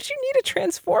 Why would you need a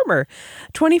transformer?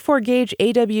 24-gauge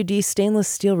AWD stainless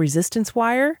steel resistance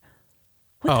wire.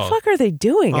 What the fuck are they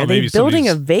doing? Are they building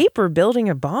a vape or building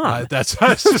a bomb? That's what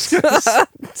I was just going to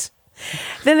say.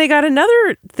 Then they got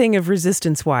another thing of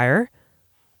resistance wire.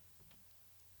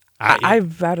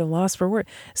 I'm at a loss for words.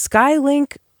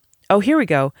 Skylink. Oh, here we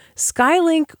go.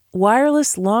 Skylink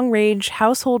wireless long-range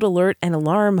household alert and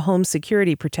alarm home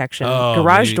security protection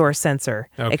garage door sensor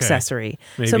accessory.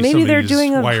 So maybe they're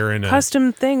doing a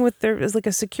custom thing with it's like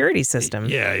a security system.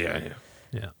 Yeah.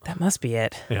 That must be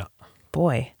it. Yeah.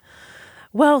 Boy.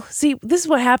 Well, see, this is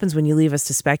what happens when you leave us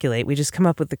to speculate. We just come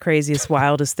up with the craziest,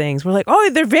 wildest things. We're like, oh,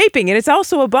 they're vaping and it's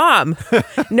also a bomb.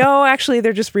 No, actually,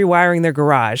 they're just rewiring their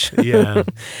garage. Yeah.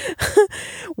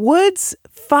 Wood's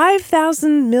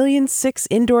 5,000,000,006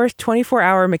 indoor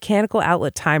 24-hour mechanical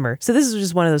outlet timer. So this is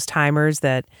just one of those timers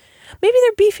that maybe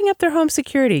they're beefing up their home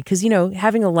security because,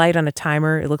 having a light on a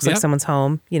timer, it looks like someone's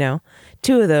home, 2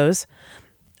 of those.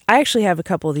 I actually have a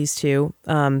couple of these too.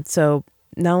 So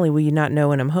not only will you not know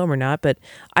when I'm home or not, but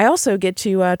I also get to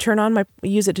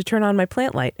use it to turn on my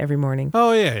plant light every morning.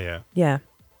 Oh, yeah. Yeah.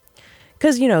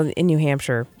 Because, in New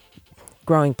Hampshire,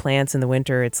 growing plants in the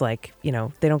winter, it's like, they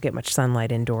don't get much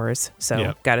sunlight indoors.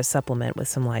 So got to supplement with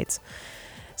some lights.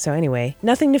 So anyway,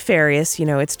 nothing nefarious.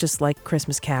 It's just like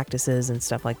Christmas cactuses and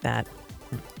stuff like that.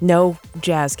 No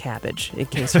jazz cabbage, in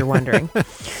case you're wondering.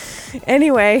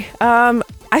 Anyway,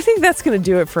 I think that's going to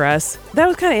do it for us. That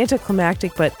was kind of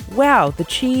anticlimactic, but wow, the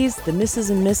cheese, the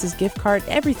Mrs. and Mrs. gift card,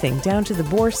 everything, down to the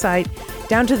boar site,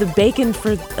 down to the bacon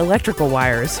for electrical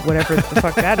wires, whatever the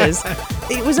fuck that is.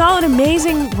 It was all an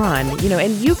amazing run,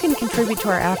 and you can contribute to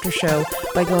our after show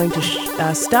by going to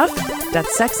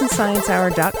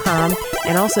stuff.sexandsciencehour.com.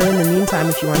 And also, in the meantime,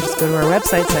 if you want to just go to our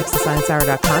website,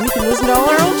 sexandsciencehour.com, you can listen to all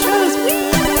our old shows.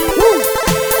 Woo!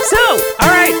 So, all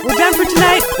right, we're done for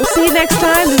tonight. We'll see you next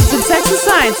time. This has been Sex and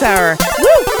Science Hour.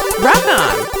 Woo! Rock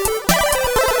on!